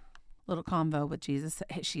a little convo with Jesus.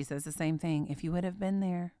 She says the same thing. If you would have been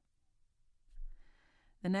there.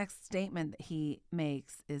 The next statement that he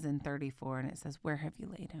makes is in 34, and it says, where have you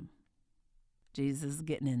laid him? Jesus is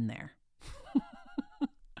getting in there.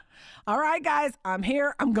 All right, guys, I'm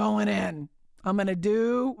here. I'm going in. I'm going to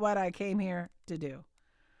do what I came here to do.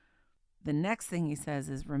 The next thing he says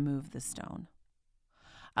is remove the stone.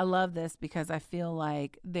 I love this because I feel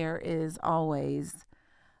like there is always,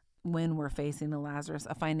 when we're facing a Lazarus,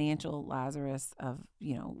 a financial Lazarus, of,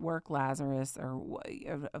 work Lazarus, or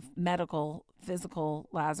a medical, physical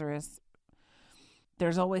Lazarus,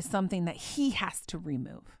 there's always something that he has to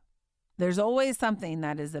remove. There's always something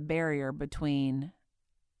that is a barrier between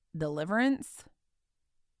deliverance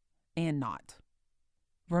and not.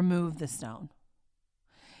 Remove the stone.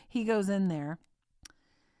 He goes in there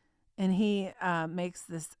and he makes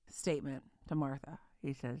this statement to Martha.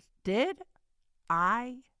 He says, did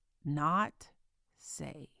I not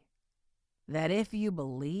say that if you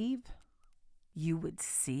believe, you would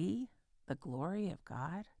see the glory of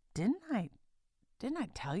God? Didn't I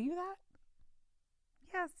tell you that?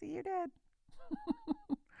 Yes, you did.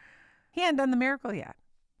 He hadn't done the miracle yet.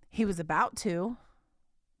 He was about to,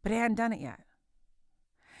 but he hadn't done it yet.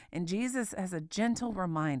 And Jesus has a gentle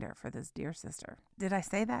reminder for this dear sister. Did I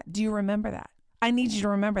say that? Do you remember that? I need you to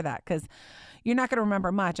remember that, because you're not going to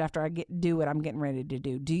remember much after I do what I'm getting ready to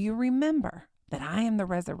do. Do you remember that I am the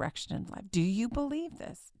resurrection and life? Do you believe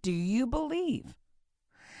this? Do you believe?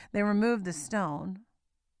 They removed the stone,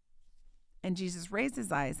 and Jesus raised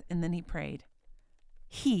his eyes, and then he prayed.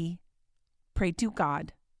 He prayed to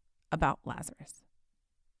God about Lazarus.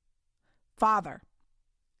 Father,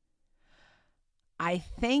 I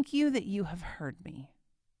thank you that you have heard me.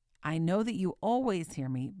 I know that you always hear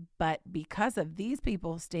me, but because of these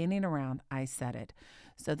people standing around, I said it,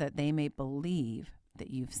 so that they may believe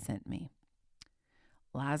that you've sent me.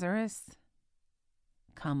 Lazarus,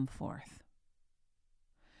 come forth.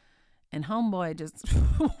 And homeboy just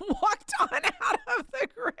walked on out of the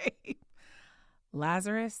grave.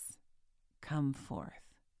 Lazarus, come forth.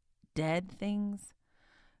 Dead things,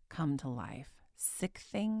 come to life. Sick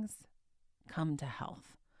things, come to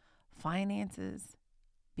health. Finances,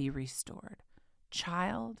 be restored.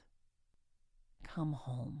 Child, come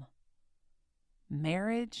home.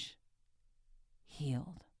 Marriage,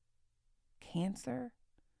 healed. Cancer,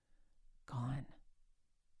 gone.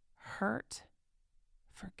 Hurt,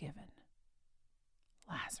 forgiven.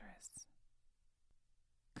 Lazarus,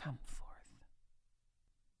 come forth.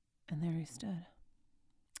 And there he stood.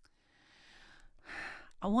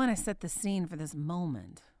 I want to set the scene for this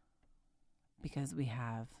moment, because we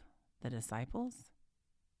have the disciples,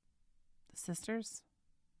 the sisters,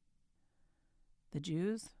 the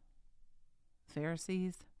Jews,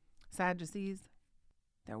 Pharisees, Sadducees,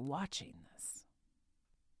 They're watching this.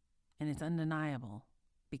 And it's undeniable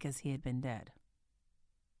because he had been dead.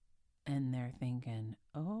 And they're thinking,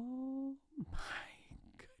 oh my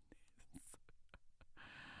goodness.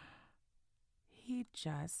 He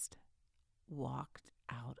just walked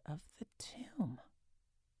out of the tomb.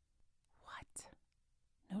 What?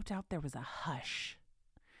 No doubt there was a hush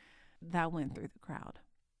that went through the crowd.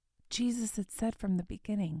 Jesus had said from the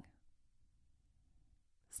beginning,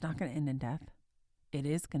 it's not going to end in death. It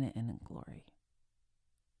is going to end in glory.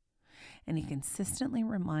 And he consistently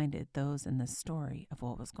reminded those in the story of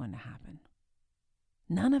what was going to happen.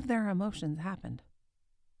 None of their emotions happened.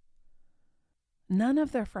 None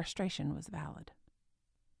of their frustration was valid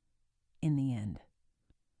in the end.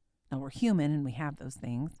 Now, we're human and we have those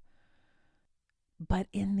things. But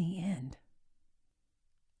in the end,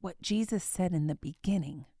 what Jesus said in the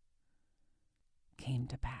beginning came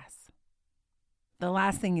to pass. The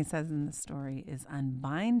last thing he says in the story is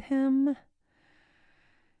unbind him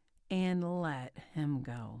and let him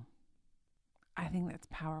go. I think that's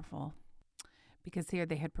powerful because here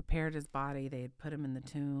they had prepared his body. They had put him in the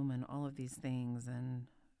tomb and all of these things. And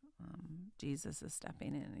Jesus is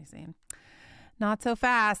stepping in and he's saying, not so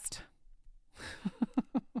fast.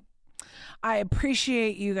 I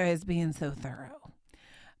appreciate you guys being so thorough,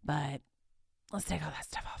 but let's take all that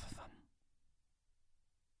stuff off of them.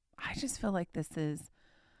 I just feel like this is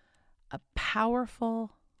a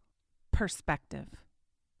powerful perspective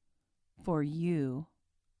for you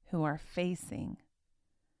who are facing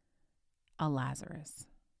a Lazarus.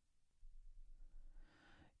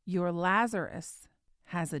 Your Lazarus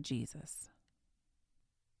has a Jesus,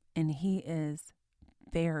 and he is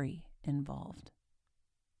very involved,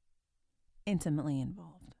 intimately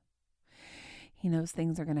involved. He knows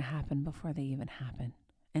things are going to happen before they even happen.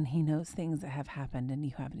 And he knows things that have happened and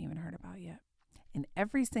you haven't even heard about yet. And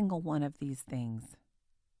every single one of these things,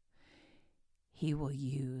 he will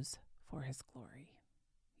use for his glory.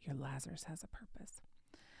 Your Lazarus has a purpose.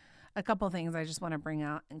 A couple things I just want to bring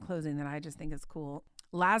out in closing that I just think is cool.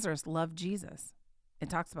 Lazarus loved Jesus. It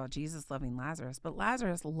talks about Jesus loving Lazarus, but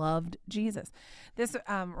Lazarus loved Jesus. This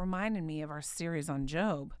reminded me of our series on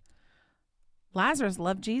Job. Lazarus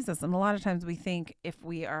loved Jesus. And a lot of times we think if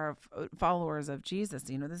we are followers of Jesus,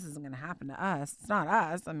 this isn't going to happen to us. It's not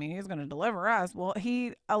us. I mean, he's going to deliver us. Well,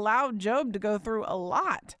 he allowed Job to go through a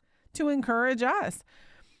lot to encourage us.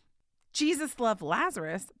 Jesus loved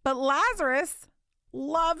Lazarus, but Lazarus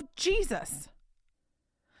loved Jesus.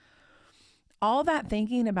 All that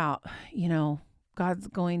thinking about, God's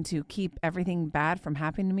going to keep everything bad from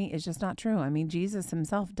happening to me is just not true. I mean, Jesus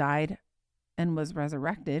himself died and was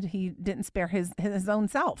resurrected. He didn't spare his own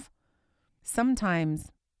self.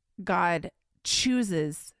 Sometimes God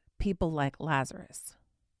chooses people like Lazarus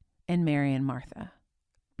and Mary and Martha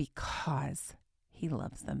because he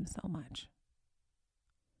loves them so much.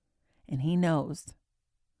 And he knows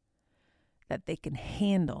that they can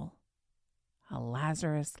handle a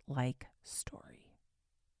Lazarus-like story.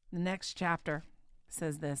 The next chapter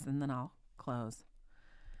says this, and then I'll close.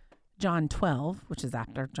 John 12, which is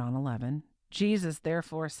after John 11. Jesus,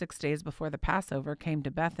 therefore, 6 days before the Passover, came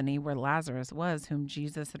to Bethany, where Lazarus was, whom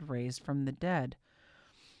Jesus had raised from the dead.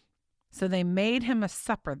 So they made him a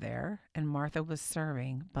supper there, and Martha was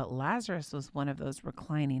serving, but Lazarus was one of those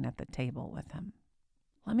reclining at the table with him.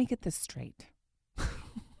 Let me get this straight.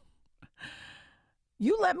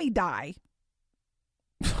 You let me die.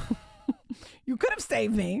 You could have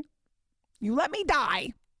saved me. You let me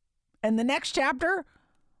die. And the next chapter,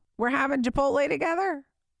 we're having Chipotle together?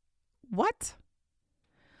 What?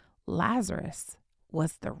 Lazarus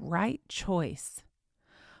was the right choice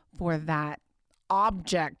for that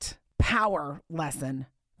object power lesson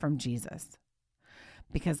from Jesus.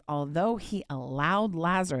 Because although he allowed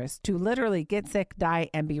Lazarus to literally get sick, die,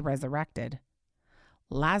 and be resurrected,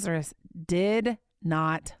 Lazarus did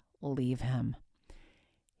not leave him.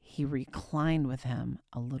 He reclined with him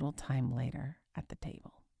a little time later at the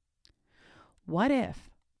table. What if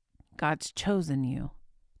God's chosen you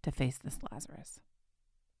to face this Lazarus?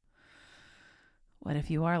 What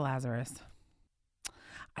if you are Lazarus?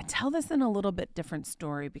 I tell this in a little bit different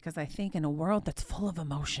story because I think in a world that's full of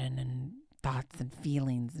emotion and thoughts and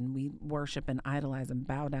feelings, and we worship and idolize and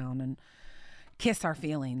bow down and kiss our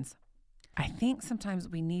feelings, I think sometimes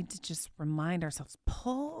we need to just remind ourselves,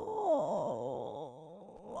 pull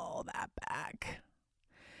all that back,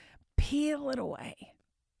 peel it away,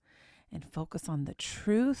 and focus on the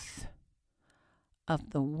truth of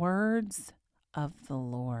the words of the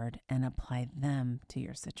Lord and apply them to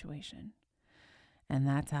your situation. And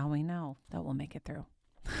that's how we know that we'll make it through.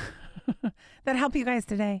 That help you guys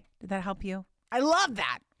today? Did that help you? I love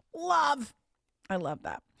that. Love I love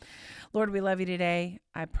that. Lord, we love you today.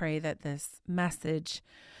 I pray that this message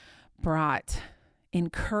brought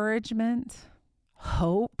encouragement,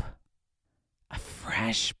 hope, a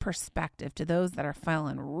fresh perspective to those that are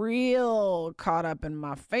feeling real caught up in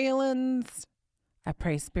my feelings. I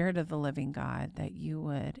pray, Spirit of the living God, that you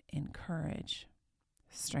would encourage,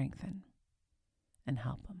 strengthen, and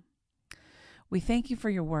help them. We thank you for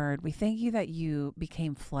your word. We thank you that you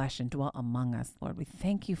became flesh and dwelt among us, Lord. We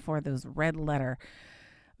thank you for those red letter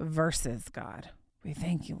verses, God. We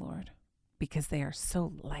thank you, Lord, because they are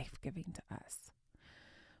so life-giving to us.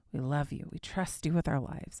 We love you. We trust you with our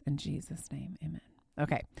lives. In Jesus' name, amen.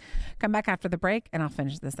 Okay, come back after the break and I'll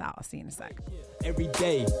finish this out. I'll see you in a sec. Every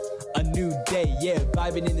day, a new day, yeah.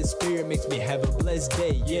 Vibing in the spirit makes me have a blessed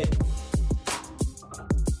day, yeah.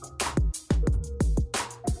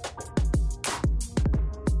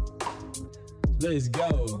 Let's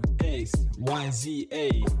go. X, Y, Z, A.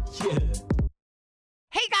 Yeah.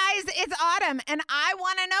 Hey guys, it's Autumn, and I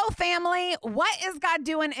want to know, family, what is God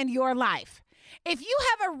doing in your life? If you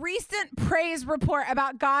have a recent praise report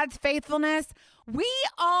about God's faithfulness, we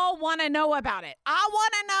all want to know about it. I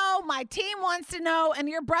want to know, my team wants to know, and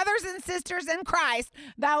your brothers and sisters in Christ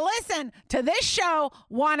that listen to this show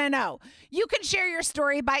want to know. You can share your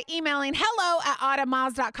story by emailing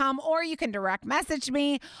hello@autumnmiles.com, or you can direct message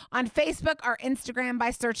me on Facebook or Instagram by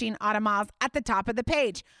searching Autumn Miles at the top of the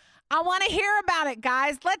page. I want to hear about it,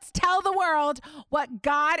 guys. Let's tell the world what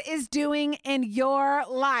God is doing in your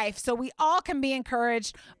life so we all can be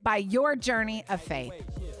encouraged by your journey of faith.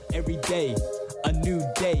 Every day, a new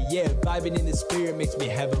day, yeah. Vibing in the spirit makes me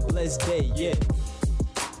have a blessed day, yeah.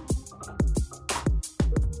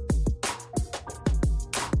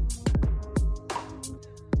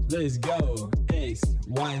 Let's go. X,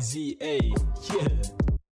 Y, Z, A, yeah.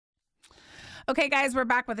 Okay, guys, we're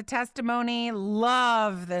back with a testimony.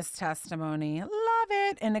 Love this testimony. Love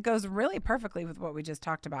it. And it goes really perfectly with what we just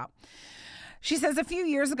talked about. She says, a few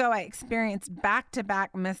years ago, I experienced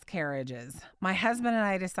back-to-back miscarriages. My husband and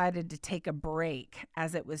I decided to take a break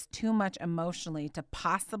as it was too much emotionally to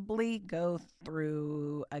possibly go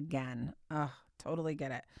through again. Oh, totally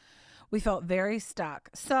get it. We felt very stuck.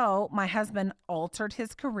 So my husband altered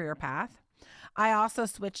his career path. I also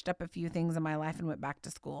switched up a few things in my life and went back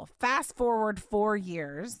to school. Fast forward 4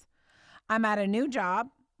 years. I'm at a new job.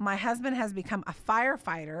 My husband has become a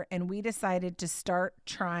firefighter, and we decided to start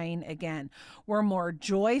trying again. We're more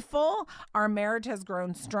joyful. Our marriage has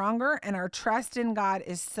grown stronger, and our trust in God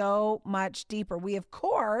is so much deeper. We, of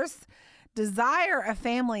course, desire a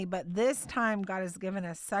family, but this time God has given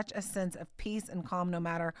us such a sense of peace and calm no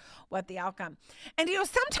matter what the outcome. And,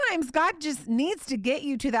 sometimes God just needs to get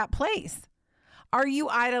you to that place. Are you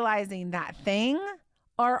idolizing that thing?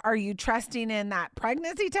 Or are you trusting in that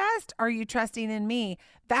pregnancy test? Are you trusting in me?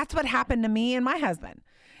 That's what happened to me and my husband.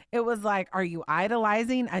 It was like, are you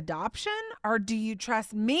idolizing adoption? Or do you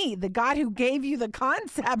trust me, the God who gave you the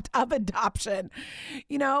concept of adoption?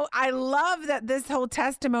 I love that this whole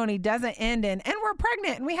testimony doesn't end in, and we're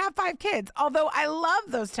pregnant and we have 5 kids. Although I love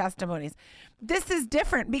those testimonies. This is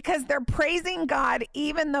different because they're praising God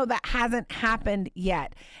even though that hasn't happened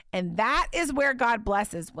yet. And that is where God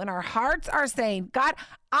blesses. When our hearts are saying, God,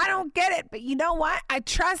 I don't get it, but you know what? I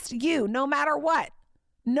trust you no matter what.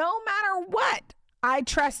 No matter what, I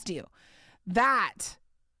trust you. That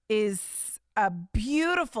is a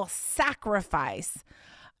beautiful sacrifice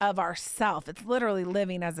of ourself. It's literally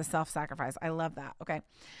living as a self-sacrifice. I love that. Okay.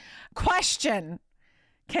 Question.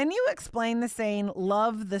 Can you explain the saying,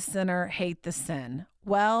 love the sinner, hate the sin?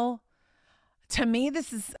 Well, to me,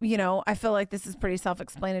 this is, I feel like this is pretty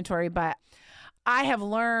self-explanatory, but I have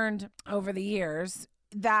learned over the years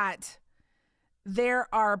that there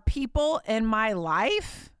are people in my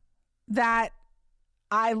life that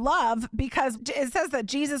I love because it says that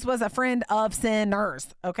Jesus was a friend of sinners,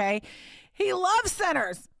 okay? He loves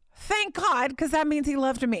sinners. Thank God, because that means he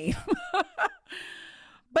loved me.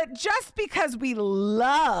 But just because we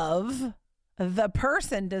love the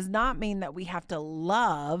person does not mean that we have to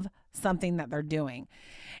love something that they're doing.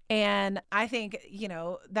 And I think,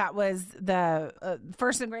 that was the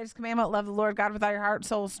first and greatest commandment, love the Lord God with all your heart,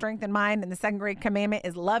 soul, strength, and mind. And the second great commandment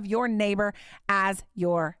is love your neighbor as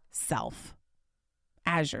yourself.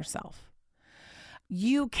 As yourself.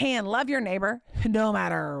 You can love your neighbor no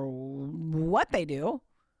matter what they do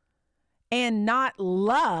and not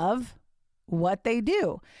love what they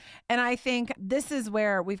do. And I think this is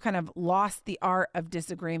where we've kind of lost the art of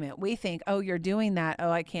disagreement. We think, oh, you're doing that.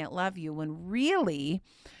 Oh, I can't love you. When really,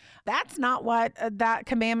 that's not what that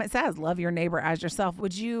commandment says. Love your neighbor as yourself.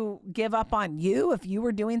 Would you give up on you if you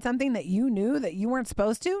were doing something that you knew that you weren't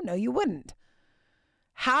supposed to? No, you wouldn't.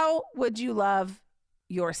 How would you love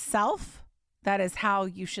yourself? That is how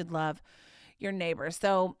you should love your neighbor.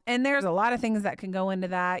 So, and there's a lot of things that can go into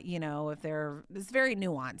that, it's very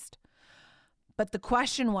nuanced. But the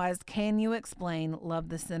question was, can you explain love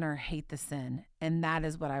the sinner, hate the sin? And that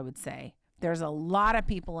is what I would say. There's a lot of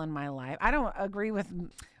people in my life. I don't agree with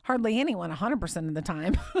hardly anyone 100% of the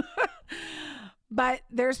time. But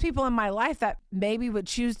there's people in my life that maybe would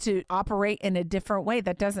choose to operate in a different way.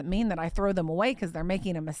 That doesn't mean that I throw them away because they're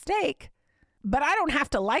making a mistake. But I don't have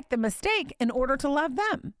to like the mistake in order to love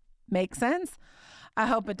them. Make sense? I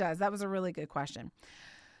hope it does. That was a really good question.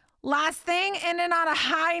 Last thing, and then on a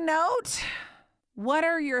high note, what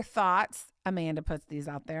are your thoughts? Amanda puts these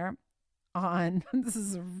out there on, this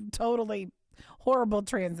is a totally horrible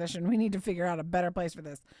transition. We need to figure out a better place for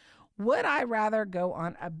this. Would I rather go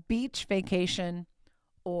on a beach vacation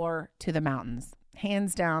or to the mountains?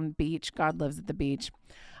 Hands down, beach. God lives at the beach.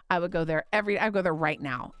 I would go there I'd go there right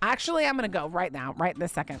now. Actually, I'm going to go right now, right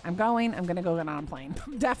this second. I'm going to go get on a plane.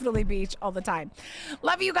 Definitely beach all the time.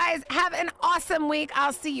 Love you guys. Have an awesome week.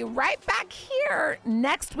 I'll see you right back here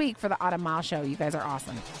next week for the Autumn Mile Show. You guys are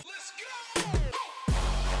awesome.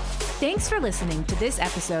 Thanks for listening to this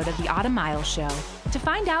episode of the Autumn Miles Show. To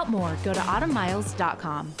find out more, go to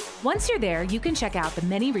autumnmiles.com. Once you're there, you can check out the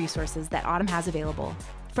many resources that Autumn has available.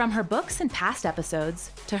 From her books and past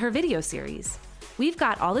episodes to her video series, we've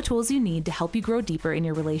got all the tools you need to help you grow deeper in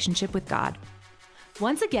your relationship with God.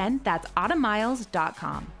 Once again, that's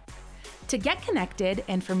autumnmiles.com. To get connected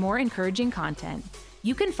and for more encouraging content,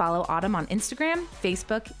 you can follow Autumn on Instagram,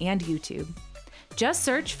 Facebook, and YouTube. Just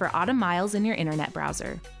search for Autumn Miles in your internet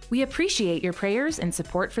browser. We appreciate your prayers and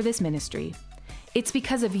support for this ministry. It's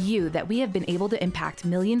because of you that we have been able to impact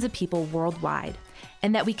millions of people worldwide,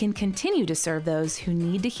 and that we can continue to serve those who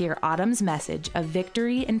need to hear Autumn's message of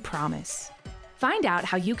victory and promise. Find out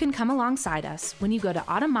how you can come alongside us when you go to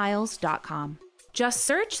autumnmiles.com. Just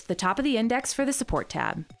search the top of the index for the support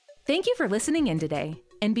tab. Thank you for listening in today,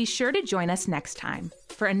 and be sure to join us next time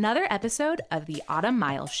for another episode of the Autumn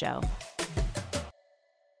Miles Show.